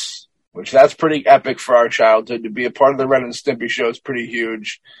Adonis, which that's pretty epic for our childhood. To be a part of the Ren and Stimpy show is pretty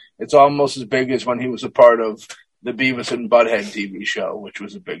huge. It's almost as big as when he was a part of the Beavis and Butthead TV show, which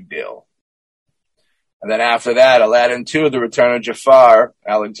was a big deal. And then after that, Aladdin 2, The Return of Jafar,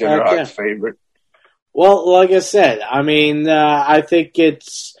 Alexander Hawk's favorite. Well, like I said, I mean, I think it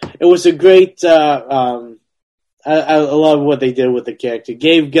was a great. I love what they did with the character.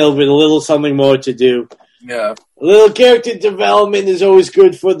 Gave Gilbert a little something more to do. Yeah, a little character development is always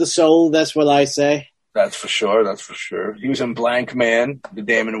good for the soul. That's what I say. That's for sure. That's for sure. He was in Blank Man, the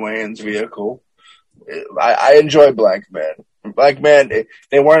Damon Wayans vehicle. I enjoy Blank Man. Blank Man,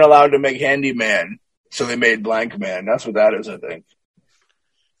 they weren't allowed to make Handyman, so they made Blank Man. That's what that is, I think.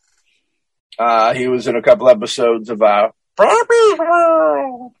 He was in a couple episodes of Bobby's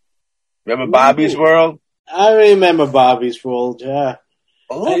World. Remember Bobby's World? I remember Bobby's World, yeah.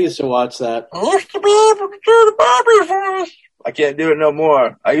 I used to watch that. I used to be able to do the Bobby's World. I can't do it no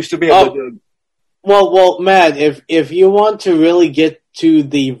more. I used to be able to do it. Well, Matt, if you want to really get to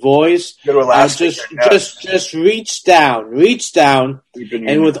the voice, just reach down,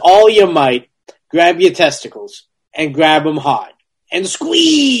 and with all your might, grab your testicles and grab them hard and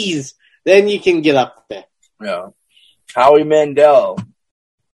squeeze. Then you can get up there. Yeah. Howie Mandel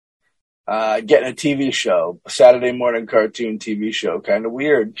getting a TV show, a Saturday morning cartoon TV show. Kind of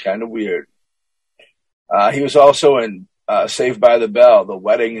weird. He was also in Saved by the Bell, The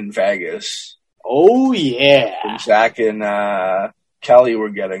Wedding in Vegas. Oh, yeah. And Zach and Kelly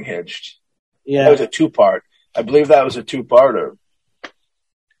were getting hitched. Yeah. That was a two-part. I believe that was a two-parter.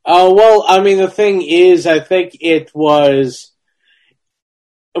 Well, I mean, the thing is, I think it was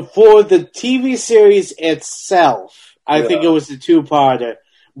for the TV series itself. I think it was a two-parter.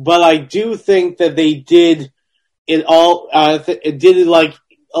 But I do think that they did it all. It did it like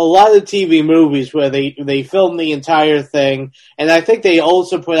a lot of TV movies where they filmed the entire thing, and I think they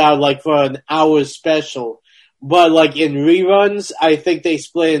also put out like for an hour special. But like in reruns, I think they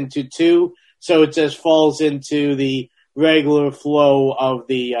split into two, so it just falls into the regular flow of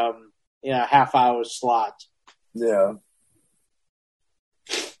the half-hour slot. Yeah,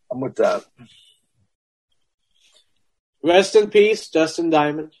 I'm with that. Rest in peace, Dustin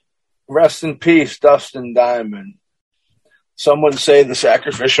Diamond. Rest in peace, Dustin Diamond. Some would say the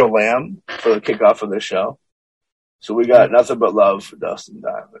sacrificial lamb for the kickoff of the show. So we got nothing but love for Dustin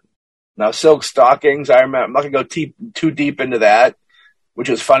Diamond. Now, Silk Stockings, I remember, I'm not going to go too deep into that, which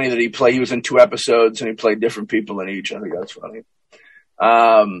is funny that he was in 2 episodes and he played different people in each. I think that's funny.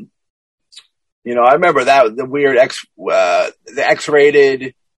 I remember that, the weird the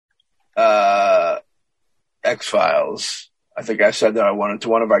X-rated X-Files. I think I said that I wanted to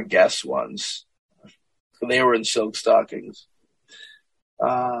one of our guests once. So they were in Silk Stockings.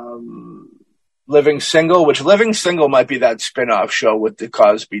 Living Single, which Living Single might be that spin-off show with the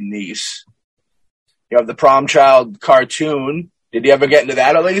Cosby niece. You have the Prom Child cartoon. Did you ever get into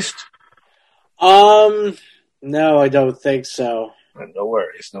that at least? No, I don't think so. No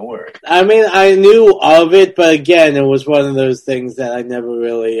worries. I mean, I knew of it, but again, it was one of those things that I never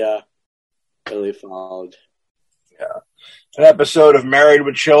really followed. Yeah. An episode of Married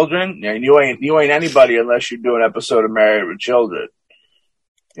with Children. Yeah, you ain't anybody unless you do an episode of Married with Children.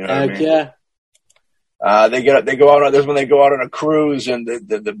 You know what I mean? Yeah. They go out. There's when they go out on a cruise and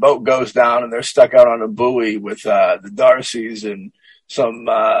the boat goes down and they're stuck out on a buoy with the Darcys and some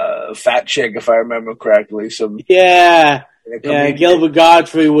fat chick, if I remember correctly. Gilbert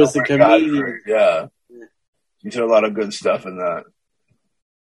Gottfried was the comedian. Gottfried, yeah. He did a lot of good stuff in that.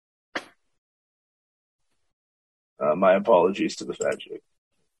 My apologies to the fat chick.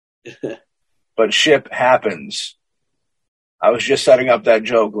 But Ship Happens. I was just setting up that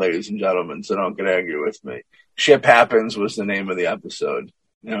joke, ladies and gentlemen, so don't get angry with me. Ship Happens was the name of the episode.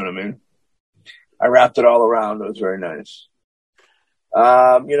 You know what I mean? I wrapped it all around. It was very nice.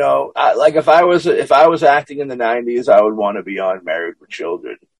 If I was acting in the 90s, I would want to be on Married with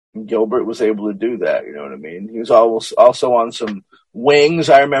Children. And Gilbert was able to do that. You know what I mean? He was also on some Wings.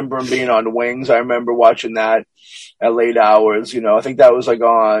 I remember him being on Wings. I remember watching that at late hours. I think that was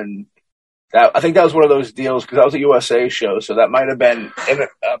I think that was one of those deals because that was a USA show, so that might have been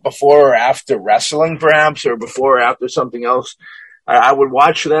before or after wrestling, perhaps, or before or after something else. I would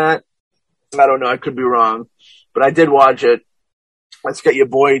watch that. I don't know. I could be wrong, but I did watch it. Let's get your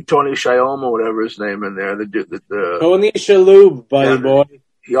boy Tony Shalhoub or whatever his name in there. Tony Shalhoub, buddy boy.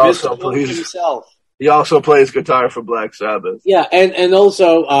 He also plays guitar for Black Sabbath. Yeah, and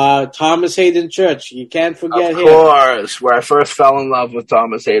also Thomas Hayden Church. You can't forget him. Of course, where I first fell in love with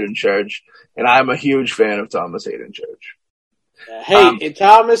Thomas Hayden Church. And I'm a huge fan of Thomas Hayden Church. Hey,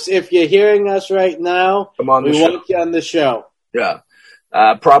 Thomas, if you're hearing us right now, we want you on the show. Yeah.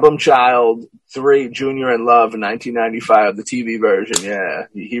 Problem Child 3, Junior in Love in 1995, the TV version. Yeah,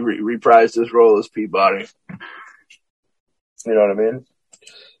 he reprised his role as Peabody. You know what I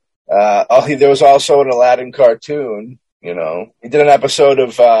mean? There was also an Aladdin cartoon. You know, he did an episode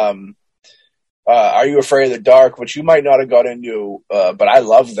of Are You Afraid of the Dark, which you might not have got into, but I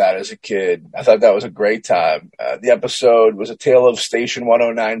loved that as a kid. I thought that was a great time. The episode was a tale of Station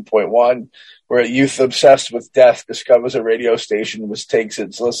 109.1, where a youth obsessed with death discovers a radio station which takes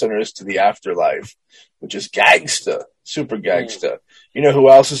its listeners to the afterlife, which is gangsta, super gangsta. You know who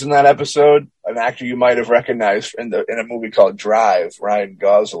else is in that episode? An actor you might have recognized in a movie called Drive, Ryan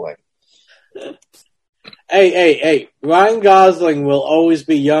Gosling. Hey. Ryan Gosling will always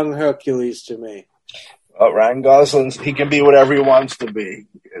be young Hercules to me. Ryan Gosling, he can be whatever he wants to be,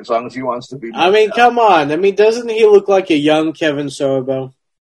 as long as he wants to be. I mean, come on. I mean, doesn't he look like a young Kevin Sorbo?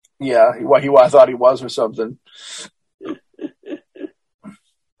 Yeah, I thought he was or something.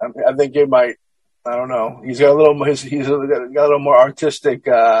 I think he might. I don't know. He's got a little more artistic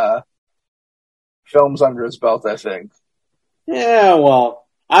films under his belt, I think. Yeah, well,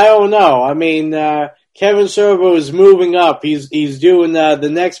 I don't know. I mean, Kevin Sorbo is moving up. He's doing the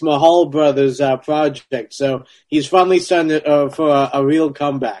next Mahal Brothers project, so he's finally starting for a real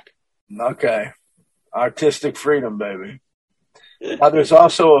comeback. Okay, artistic freedom, baby. Now, there's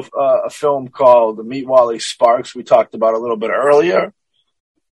also a film called Meet Wally Sparks we talked about a little bit earlier,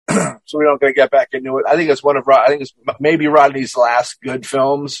 so we don't get back into it. I think it's it's maybe Rodney's last good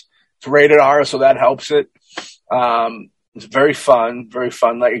films. It's rated R, so that helps it. It's very fun, very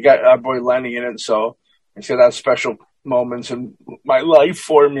fun. Like, you got our boy Lenny in it, so it's got that special moments in my life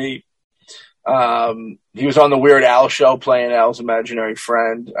for me. He was on the Weird Al show playing Al's imaginary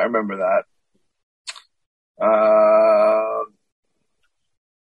friend. I remember that.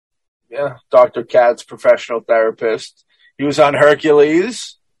 Yeah, Dr. Katz, professional therapist. He was on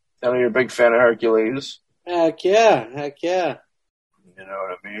Hercules. I know you're a big fan of Hercules. Heck yeah. You know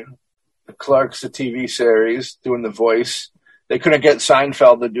what I mean? The Clerks, the TV series, doing the voice. They couldn't get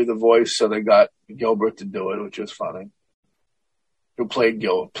Seinfeld to do the voice, so they got Gilbert to do it, which was funny. Who played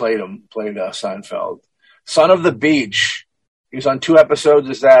Seinfeld. Son of the Beach. He was on 2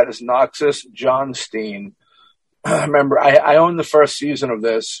 episodes as Noxus Johnstein. Remember, I owned the first season of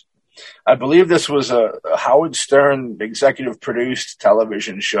this. I believe this was a Howard Stern executive produced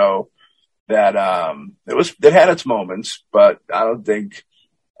television show that it had its moments, but I don't think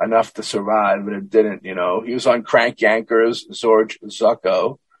enough to survive, but it didn't. You know, he was on Crank Yankers, Zorge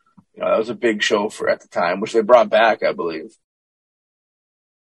Zucco. You know, that was a big show at the time, which they brought back, I believe.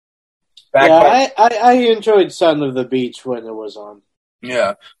 I enjoyed Son of the Beach when it was on.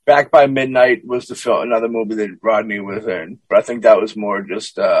 Yeah, Back by Midnight was the film, another movie that Rodney was in, but I think that was more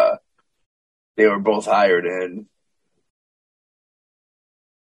just they were both hired in.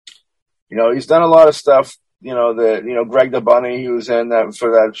 You know, he's done a lot of stuff. You know, Greg the Bunny, he was in that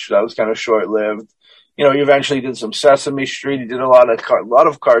that was kind of short lived. You know, he eventually did some Sesame Street. He did a lot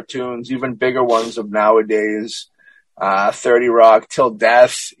of cartoons, even bigger ones of nowadays. 30 Rock, Till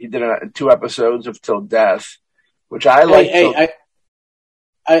Death. He did 2 episodes of Till Death, which I like.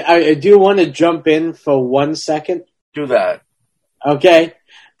 I do want to jump in for 1 second. Do that. Okay.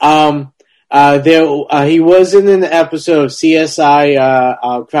 He was in an episode of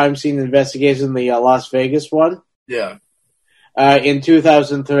CSI Crime Scene Investigation, the Las Vegas one. Yeah. In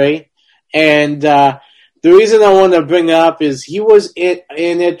 2003. And the reason I want to bring up is he was in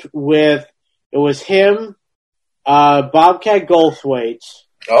it with, it was him, Bobcat Goldthwait.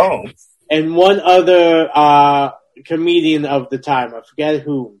 Oh. And one other comedian of the time. I forget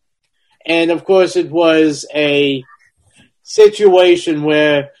who. And, of course, it was a situation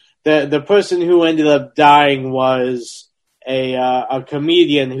where the person who ended up dying was a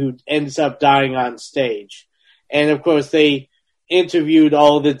comedian who ends up dying on stage. And, of course, they interviewed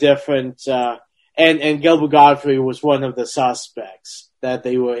all the different and Gilbert Gottfried was one of the suspects that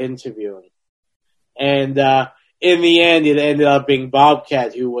they were interviewing. And in the end, it ended up being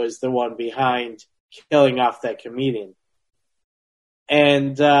Bobcat who was the one behind killing off that comedian.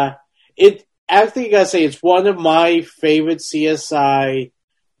 And actually, I gotta say, it's one of my favorite CSI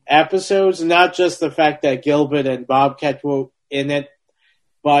episodes, not just the fact that Gilbert and Bobcat were in it,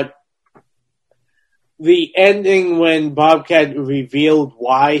 but the ending when Bobcat revealed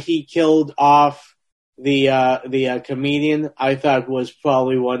why he killed off the comedian, I thought was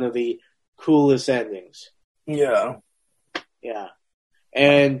probably one of the coolest endings. Yeah. Yeah.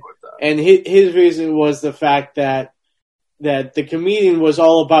 And his reason was the fact that the comedian was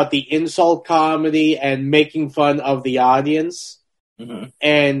all about the insult comedy and making fun of the audience. Mm-hmm.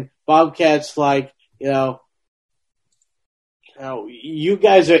 And Bobcat's like, you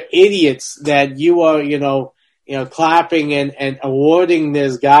guys are idiots that you are, clapping and awarding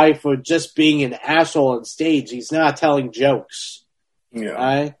this guy for just being an asshole on stage. He's not telling jokes. Yeah.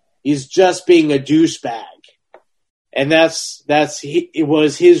 Right? He's just being a douchebag. And it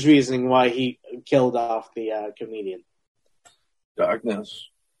was his reasoning why he killed off the comedian. Darkness.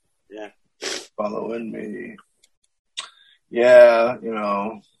 Yeah. Following me. Yeah,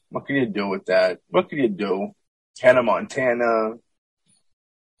 what can you do with that? What can you do? Hannah Montana,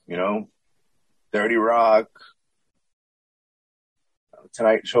 30 Rock,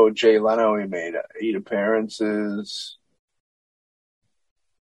 Tonight Show with Jay Leno, he made 8 appearances.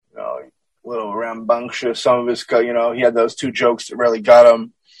 A little rambunctious. Some of his, he had those 2 jokes that really got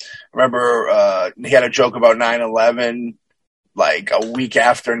him. Remember, he had a joke about 9/11, like a week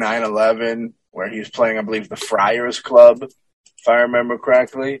after 9/11, where he was playing, I believe, the Friars Club, if I remember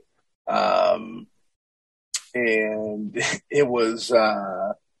correctly. And it was,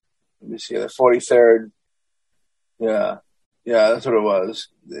 let me see, the 43rd. Yeah, that's what it was.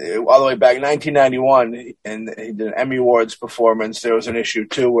 All the way back in 1991, and he did an Emmy Awards performance. There was an issue,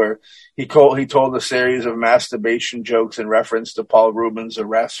 too, where he told a series of masturbation jokes in reference to Paul Rubin's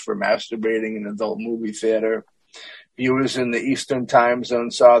arrest for masturbating in an adult movie theater. Viewers in the Eastern time zone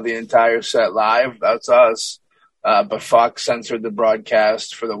saw the entire set live. That's us. But Fox censored the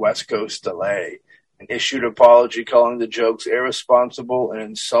broadcast for the West Coast delay and issued an apology calling the jokes irresponsible and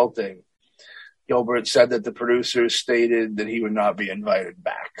insulting. Gilbert said that the producers stated that he would not be invited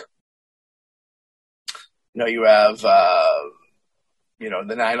back. You have, the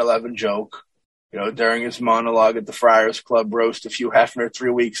 9/11 joke, during his monologue at the Friars Club roast of Hugh Hefner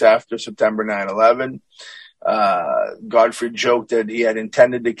 3 weeks after September 9/11. Gottfried joked that he had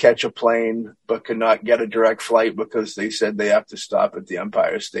intended to catch a plane but could not get a direct flight because they said they have to stop at the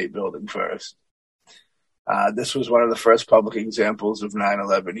Empire State Building first. This was one of the first public examples of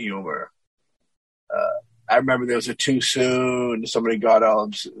 9/11 humor. I remember there was a too soon. Somebody got all,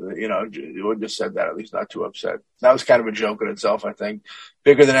 just said that, at least not too upset. That was kind of a joke in itself, I think.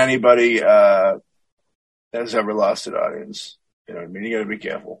 Bigger than anybody has ever lost an audience. You know what I mean? You got to be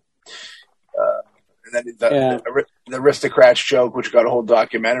careful. And then the aristocrats joke, which got a whole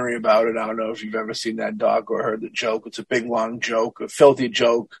documentary about it. I don't know if you've ever seen that doc or heard the joke. It's a big, long joke, a filthy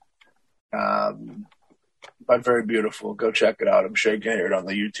joke, but very beautiful. Go check it out. I'm sure you can hear it on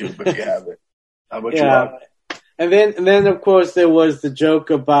the YouTube if you have it. How about you? And then of course there was the joke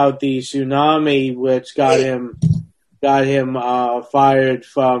about the tsunami, which got him fired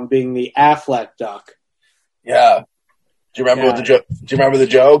from being the Affleck duck. Yeah. Do you remember Do you remember the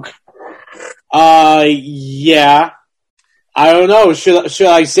joke? Yeah. I don't know. Should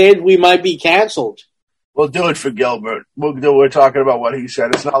I say it? We might be canceled. We'll do it for Gilbert. We're talking about what he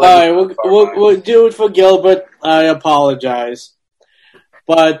said. It's not like all right. We'll do it for Gilbert. I apologize,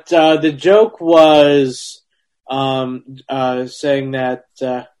 but the joke was saying that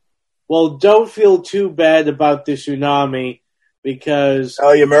don't feel too bad about the tsunami because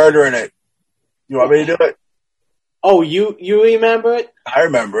you're murdering it. You want me to do it? Oh, you remember it? I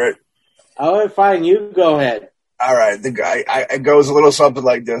remember it. All right, fine. You go ahead. All right. It goes a little something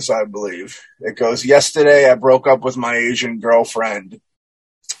like this, I believe. It goes, yesterday I broke up with my Asian girlfriend.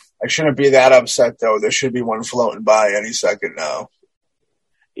 I shouldn't be that upset, though. There should be one floating by any second now.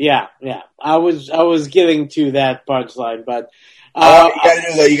 Yeah. I was getting to that punchline, but...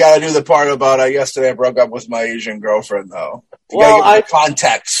 you gotta do the part about yesterday I broke up with my Asian girlfriend, though. You gotta give the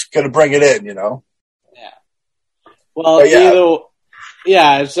context. Gotta bring it in, Yeah. Well,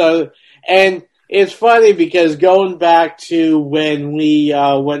 so... And it's funny because going back to when we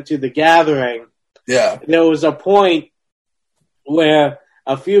went to the gathering, there was a point where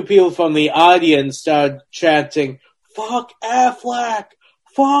a few people from the audience started chanting, "Fuck Affleck!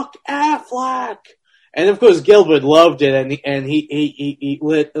 Fuck Affleck!" And of course Gilbert loved it, and he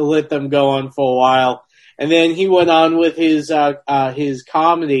let them go on for a while, and then he went on with his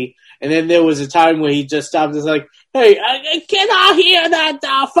comedy, and then there was a time where he just stopped and was like, "Hey, can I hear that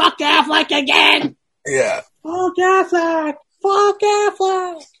fuck Affleck again?" Yeah. Fuck Affleck! Fuck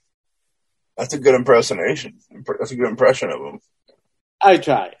Affleck! That's a good impersonation. That's a good impression of him. I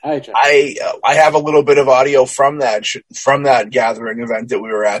try. I have a little bit of audio from that gathering event that we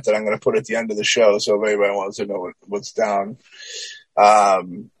were at that I'm going to put at the end of the show. So if anybody wants to know what's down,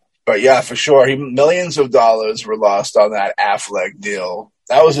 but yeah, for sure, millions of dollars were lost on that Affleck deal.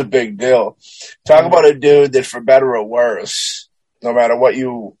 That was a big deal. Talk about a dude that, for better or worse, no matter what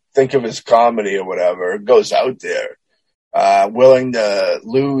you think of his comedy or whatever, goes out there, willing to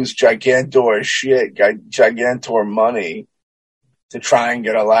lose gigantor money to try and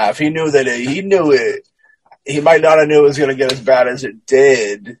get a laugh. He knew it. he might not have knew it was going to get as bad as it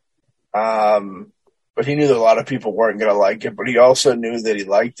did, but he knew that a lot of people weren't going to like it. But he also knew that he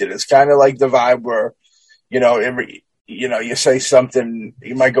liked it. It's kind of like the vibe where, you say something,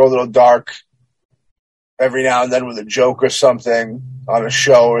 you might go a little dark every now and then with a joke or something on a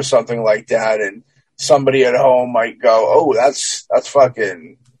show or something like that, and somebody at home might go, "Oh, that's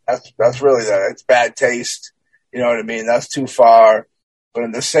really that. It's bad taste." You know what I mean? That's too far. But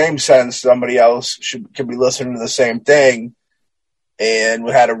in the same sense, somebody else could be listening to the same thing and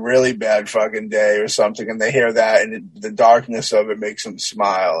had a really bad fucking day or something, and they hear that, and the darkness of it makes them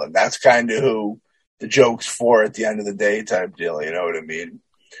smile, and that's kind of who the joke's for at the end of the day type deal. You know what I mean?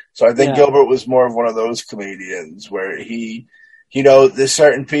 So I think Gilbert was more of one of those comedians where there's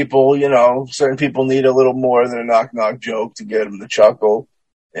certain people need a little more than a knock-knock joke to get them to chuckle.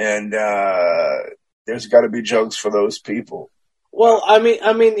 And there's got to be jokes for those people. Well, I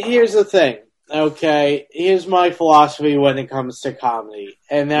mean, here's the thing. Okay, here's my philosophy when it comes to comedy,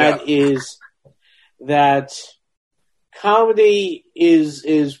 and that is that comedy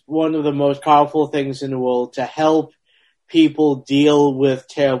is one of the most powerful things in the world to help people deal with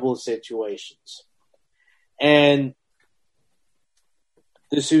terrible situations. And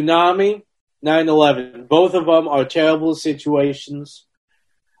the tsunami, 9/11, both of them are terrible situations.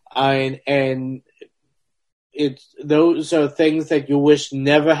 And those are things that you wish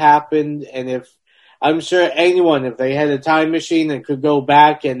never happened. And I'm sure anyone, if they had a time machine and could go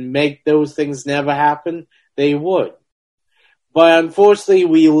back and make those things never happen, they would. But unfortunately,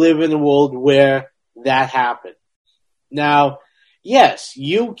 we live in a world where that happened. Now, yes,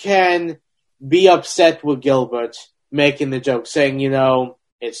 you can be upset with Gilbert making the joke, saying,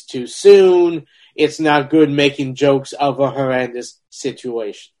 it's too soon, it's not good making jokes of a horrendous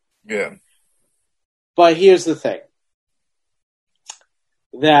situation. Yeah. But here's the thing.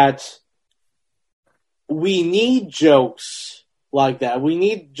 That we need jokes like that. We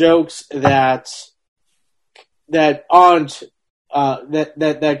need jokes that aren't,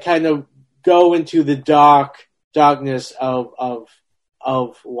 that kind of go into the darkness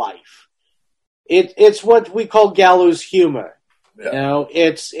of life. It's what we call gallows humor. Yeah.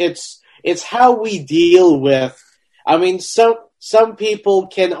 It's how we deal with. I mean, some people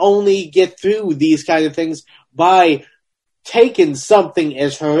can only get through these kind of things by taking something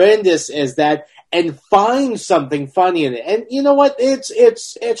as horrendous as that and find something funny in it. And you know what?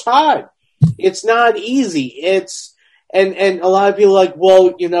 It's hard. It's not easy. And a lot of people are like,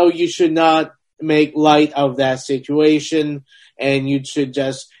 well, you should not make light of that situation, and you should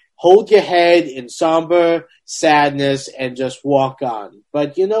just hold your head in somber sadness and just walk on.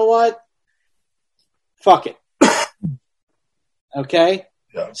 But you know what? Fuck it. Okay?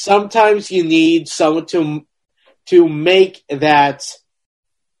 Yeah. Sometimes you need someone to make that,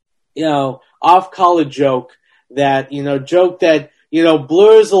 off-color joke that, joke that,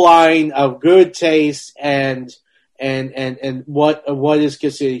 blurs the line of good taste and what is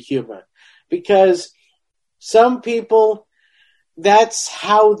considered humor. Because some people, that's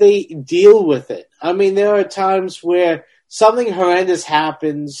how they deal with it. I mean, there are times where something horrendous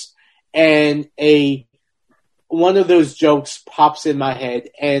happens and one of those jokes pops in my head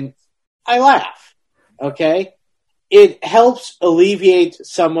and I laugh. Okay? It helps alleviate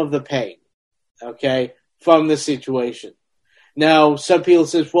some of the pain, okay, from the situation. Now, some people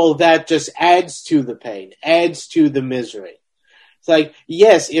say, well, that just adds to the pain, adds to the misery. It's like,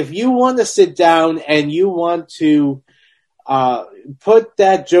 yes, if you want to sit down and you want to put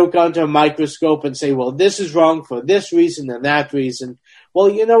that joke onto a microscope and say, well, this is wrong for this reason and that reason, well,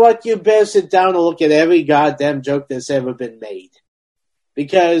 you know what? You better sit down and look at every goddamn joke that's ever been made.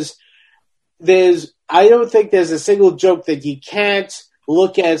 Because I don't think there's a single joke that you can't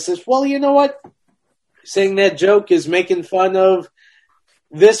look at and says, well, you know what? Saying that joke is making fun of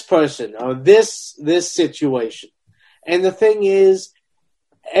this person or this situation. And the thing is,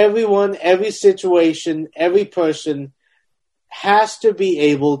 everyone, every situation, every person has to be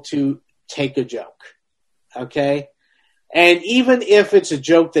able to take a joke. Okay? And even if it's a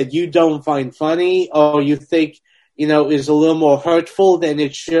joke that you don't find funny or you think, is a little more hurtful than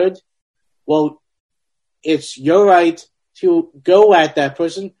it should, well, it's your right to go at that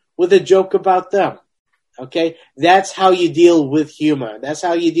person with a joke about them. Okay? That's how you deal with humor. That's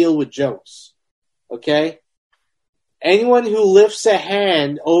how you deal with jokes. Okay? Anyone who lifts a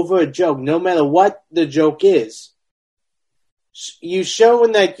hand over a joke, no matter what the joke is, you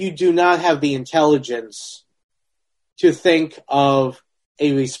showing that you do not have the intelligence to think of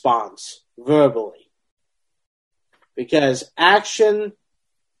a response verbally. Because action,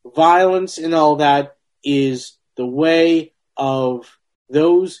 violence, and all that is the way of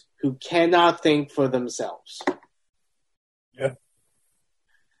those who cannot think for themselves. Yeah.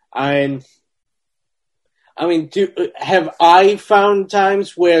 Have I found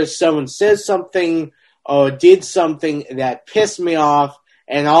times where someone says something or did something that pissed me off,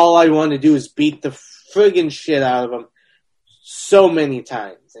 and all I want to do is beat the friggin' shit out of them? So many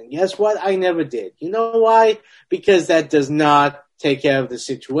times. And guess what? I never did. You know why? Because that does not take care of the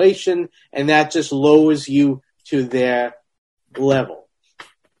situation, and that just lowers you to their level.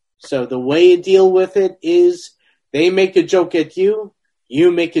 So the way you deal with it is they make a joke at you,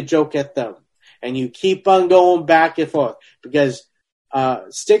 you make a joke at them. And you keep on going back and forth. Because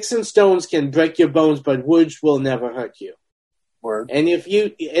sticks and stones can break your bones, but words will never hurt you. Word. And if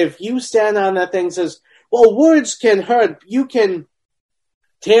you stand on that thing and says, well, words can hurt. You can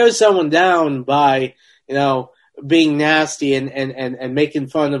tear someone down by, being nasty and making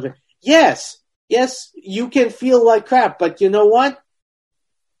fun of it. Yes, you can feel like crap, but you know what?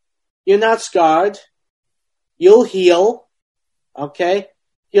 You're not scarred. You'll heal. Okay?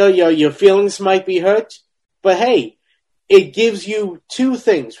 Your feelings might be hurt, but hey, it gives you two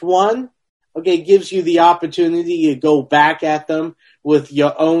things. One, okay, it gives you the opportunity to go back at them with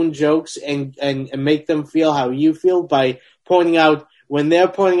your own jokes and make them feel how you feel by pointing out, when they're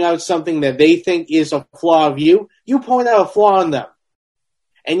pointing out something that they think is a flaw of you, you point out a flaw in them.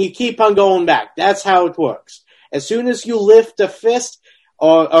 And you keep on going back. That's how it works. As soon as you lift a fist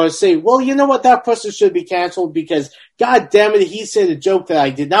or say, well, you know what, that person should be canceled because, God damn it, he said a joke that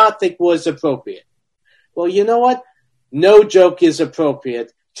I did not think was appropriate. Well, you know what? No joke is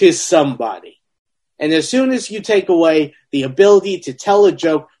appropriate to somebody. And as soon as you take away the ability to tell a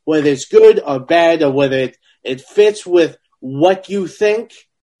joke, whether it's good or bad or whether it fits with what you think,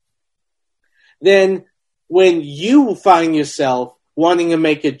 then when you find yourself wanting to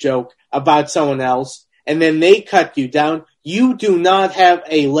make a joke about someone else and then they cut you down, you do not have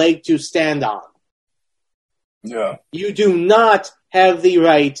a leg to stand on. Yeah. You do not have the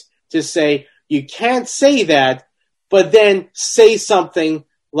right to say, you can't say that, but then say something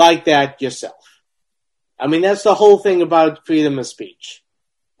like that yourself. I mean, that's the whole thing about freedom of speech.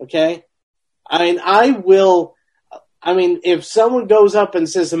 Okay? If someone goes up and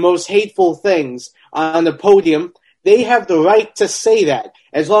says the most hateful things on the podium, they have the right to say that.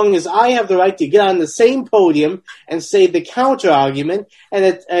 As long as I have the right to get on the same podium and say the counter argument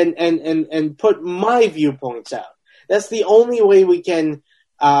and put my viewpoints out. That's the only way we can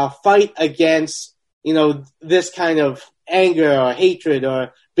fight against, this kind of anger or hatred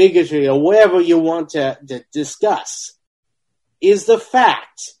or bigotry or whatever you want to discuss, is the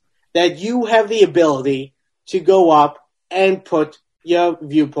fact that you have the ability to go up and put your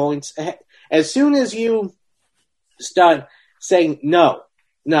viewpoints ahead. As soon as you start saying, no,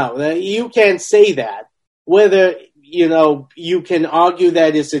 you can't say that, whether, you can argue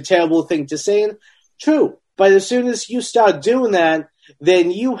that it's a terrible thing to say, true, but as soon as you start doing that,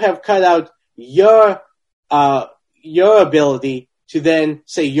 then you have cut out your ability to then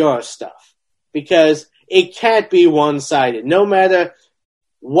say your stuff. Because it can't be one-sided, no matter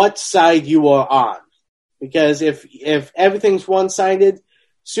what side you are on. Because if everything's one-sided,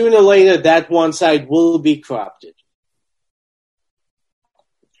 sooner or later that one side will be corrupted.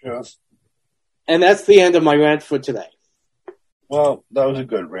 Yes. And that's the end of my rant for today. Well, that was a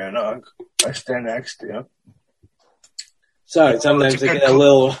good rant. I stand next to you. Sorry, sometimes I get a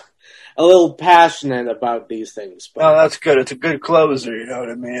little passionate about these things. But. No, that's good. It's a good closer, you know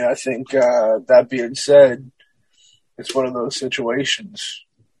what I mean? I think, that being said, it's one of those situations,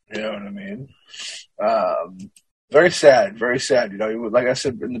 you know what I mean? Very sad, very sad. Like I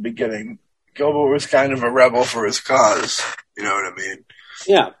said in the beginning, Gilbert was kind of a rebel for his cause, you know what I mean?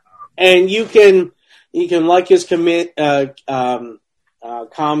 Yeah. And you can like his comedy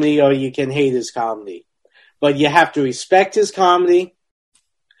or you can hate his comedy. But you have to respect his comedy,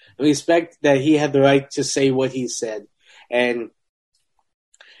 respect that he had the right to say what he said. And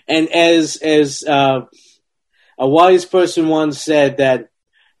as a wise person once said, that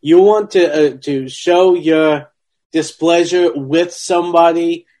you want to show your displeasure with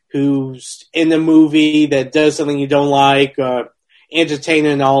somebody who's in the movie that does something you don't like or entertainer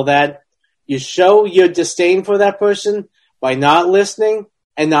and all that, you show your disdain for that person by not listening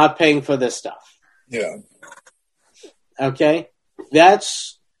and not paying for this stuff. Yeah. Okay?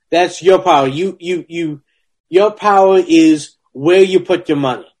 That's your power. Your power is where you put your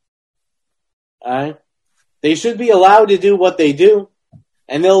money. Alright? They should be allowed to do what they do,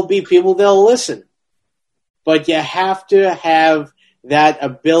 and there'll be people that'll listen. But you have to have that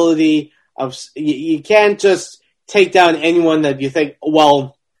ability of, you can't just take down anyone that you think,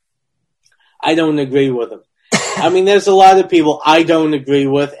 well, I don't agree with them. I mean, there's a lot of people I don't agree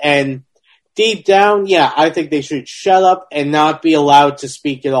with, and deep down, yeah, I think they should shut up and not be allowed to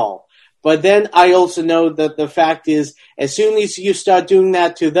speak at all. But then I also know that the fact is, as soon as you start doing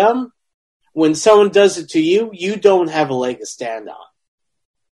that to them, when someone does it to you, you don't have a leg to stand on.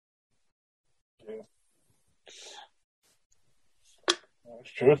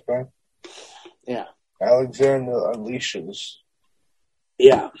 That's truth, man. Yeah. Alexander unleashes.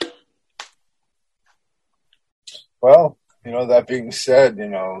 Yeah. Well, that being said,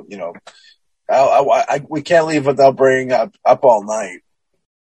 we can't leave without bringing up All Night.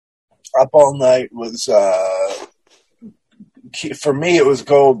 Up All Night was, for me, it was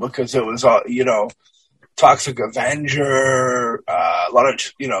gold because it was, Toxic Avenger, a lot of,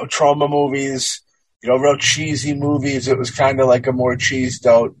 trauma movies, real cheesy movies. It was kind of like a more cheesed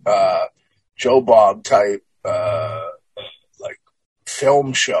out, Joe Bob type, like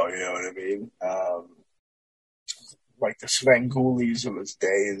film show, you know what I mean? Like the Svengoolies of its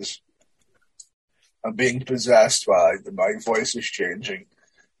days. I'm being possessed while my voice is changing.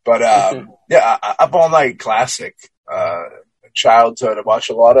 But, yeah, Up All Night, classic. Childhood. I watched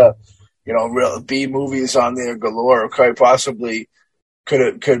a lot of, real B movies on there galore. Quite possibly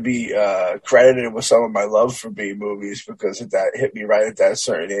could be credited with some of my love for B movies because that hit me right at that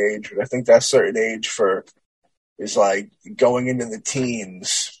certain age. But I think that certain age is like going into the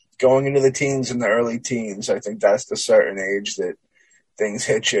teens. Going into the teens and the early teens, I think that's the certain age that things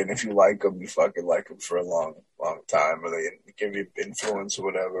hit you, and if you like them, you fucking like them for a long, long time, or they give you influence or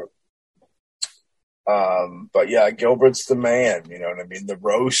whatever. But yeah, Gilbert's the man, you know what I mean? The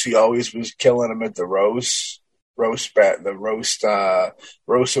roast, he always was killing him at the roast of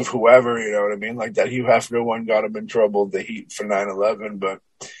whoever, you know what I mean? Like that Hugh Hefner one got him in trouble, the Heat for 9/11, but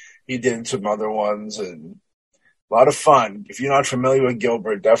he did some other ones, and a lot of fun. If you're not familiar with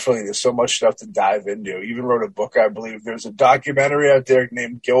Gilbert, definitely there's so much stuff to dive into. He even wrote a book, I believe. There's a documentary out there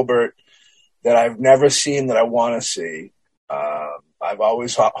named Gilbert that I've never seen that I want to see. I've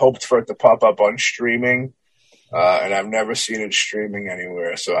always hoped for it to pop up on streaming, and I've never seen it streaming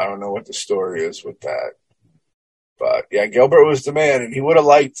anywhere, so I don't know what the story is with that. But yeah, Gilbert was the man, and he would have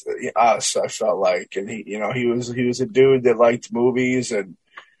liked us, I felt like. And he was a dude that liked movies and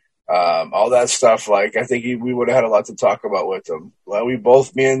all that stuff. Like, I think we would have had a lot to talk about with him. Well, me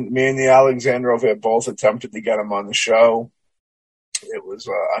and the Alexandrov had both attempted to get him on the show. It was,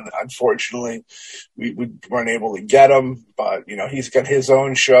 unfortunately, we weren't able to get him, but, he's got his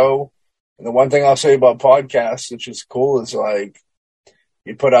own show. And the one thing I'll say about podcasts, which is cool, is like,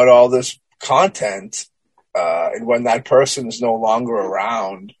 you put out all this content, and when that person is no longer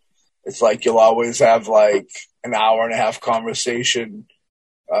around, it's like you'll always have like an hour and a half conversation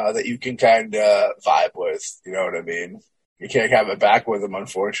that you can kind of vibe with, you know what I mean? You can't have it back with them,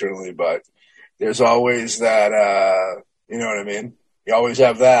 unfortunately, but there's always that, you know what I mean? You always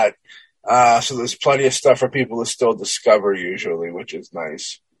have that. So there's plenty of stuff for people to still discover usually, which is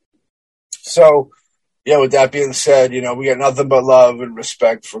nice. So, yeah, with that being said, we got nothing but love and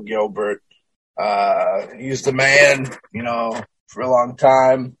respect for Gilbert. He's the man, for a long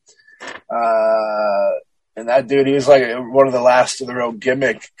time. And that dude, he was like one of the last of the real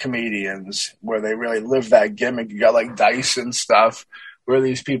gimmick comedians where they really live that gimmick. You got like Dice and stuff where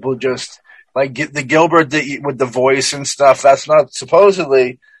these people just like get the Gilbert with the voice and stuff. That's not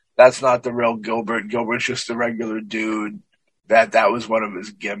the real Gilbert. Gilbert's just a regular dude. That was one of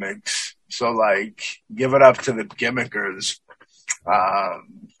his gimmicks. So like, give it up to the gimmickers.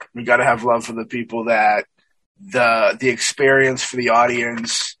 We got to have love for the people that the experience for the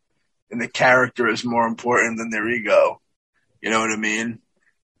audience and the character is more important than their ego. You know what I mean?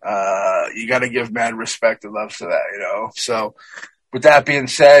 You got to give mad respect and love to that, So with that being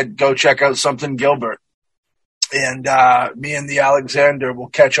said, go check out Something Gilbert. And me and the Alexander will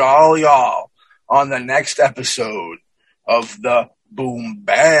catch all y'all on the next episode of the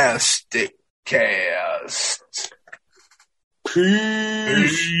Boombastic Cast.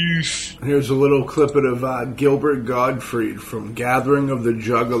 Peace. Here's a little clip of Gilbert Gottfried from Gathering of the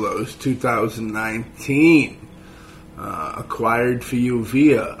Juggalos 2019. Acquired for you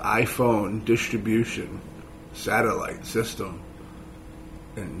via iPhone distribution satellite system.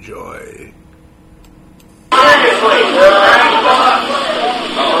 Enjoy.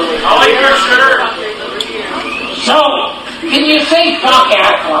 So, can you say fuck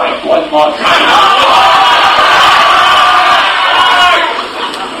Acolyte one more time?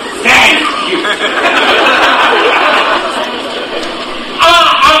 Thank you. A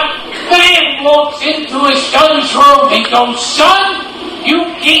man walks into his son's room and goes, son, you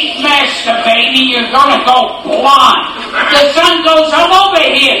keep masturbating, you're gonna go blind. The son goes, I'm over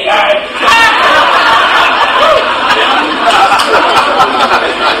here, Dad.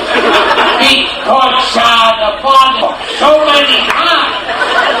 Because the father so many times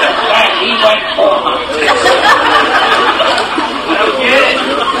that he went for her.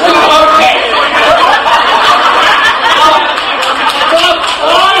 Okay.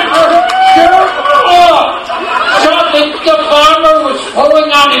 The farmer was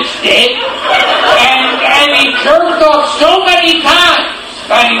pulling on his dick, and he jerked off so many times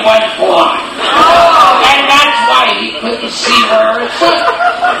that he went blind. And that's why he couldn't see her.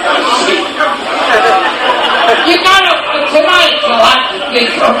 You gotta, tonight you'll have to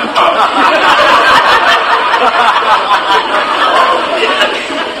think about it.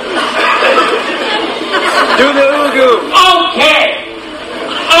 Do the hoogoo. Okay.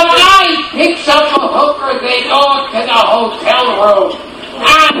 A guy picks up a hooker, they go up to the hotel room,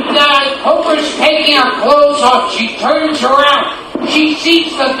 and the hooker's taking her clothes off. She turns around. She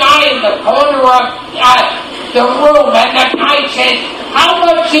sees the guy in the corner of the room, and the guy says, "How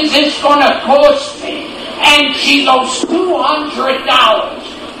much is this going to cost me?" And she goes, $200.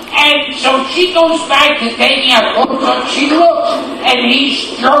 And so she goes back to taking her clothes off. She looks, and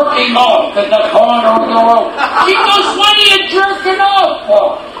he's jerking off in the corner of the room. She goes, "What are you jerking off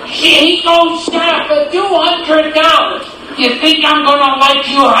for?" He goes, "For $200. You think I'm going to let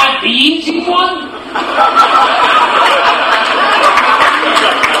you have the easy one?"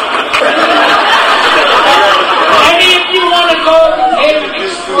 Any of you want to go over there and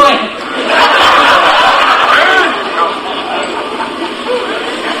explain?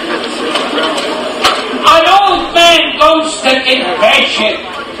 An old man goes to confession.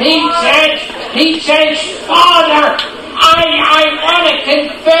 He says, "Father, I want to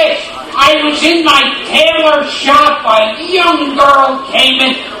confess. I was in my tailor shop. A young girl came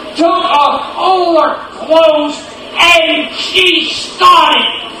in, took off all her clothes, and she started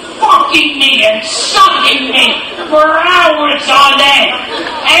fucking me and sucking me for hours on end."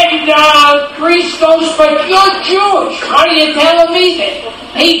 And priest goes, "But you're Jewish. Why are you telling me this?"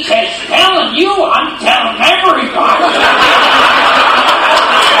 He says, "Telling you? I'm telling everybody."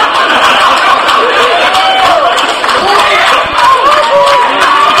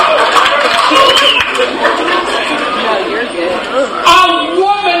 A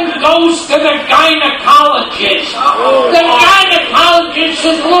woman goes to the gynecologist. The gynecologist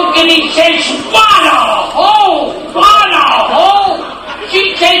is looking, he says, "What a hole! What a hole!"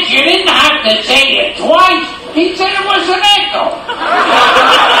 She says, "You didn't have to say it twice." He said it was an echo.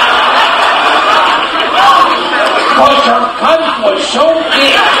 Because her cunt was so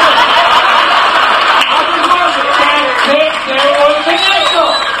big. That's it, there was an echo.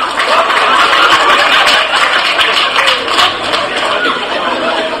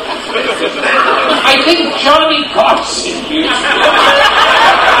 I think Johnny Carson used it.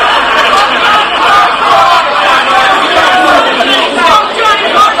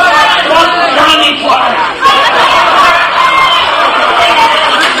 Johnny Carson.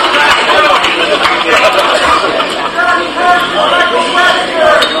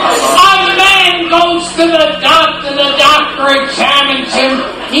 A man goes to the doctor examines him,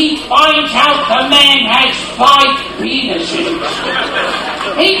 he finds out the man has 5 penises.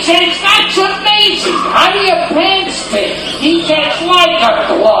 He says, "That's amazing. How do your pants fit?" He says, "Like a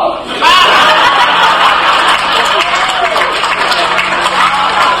glove."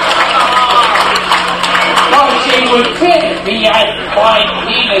 Because it would fit if he had 5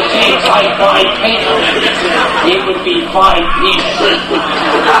 penises like my penis. It would be 5 penises.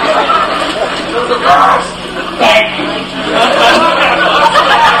 Thank you.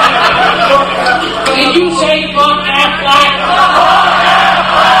 Did you say fuck that black?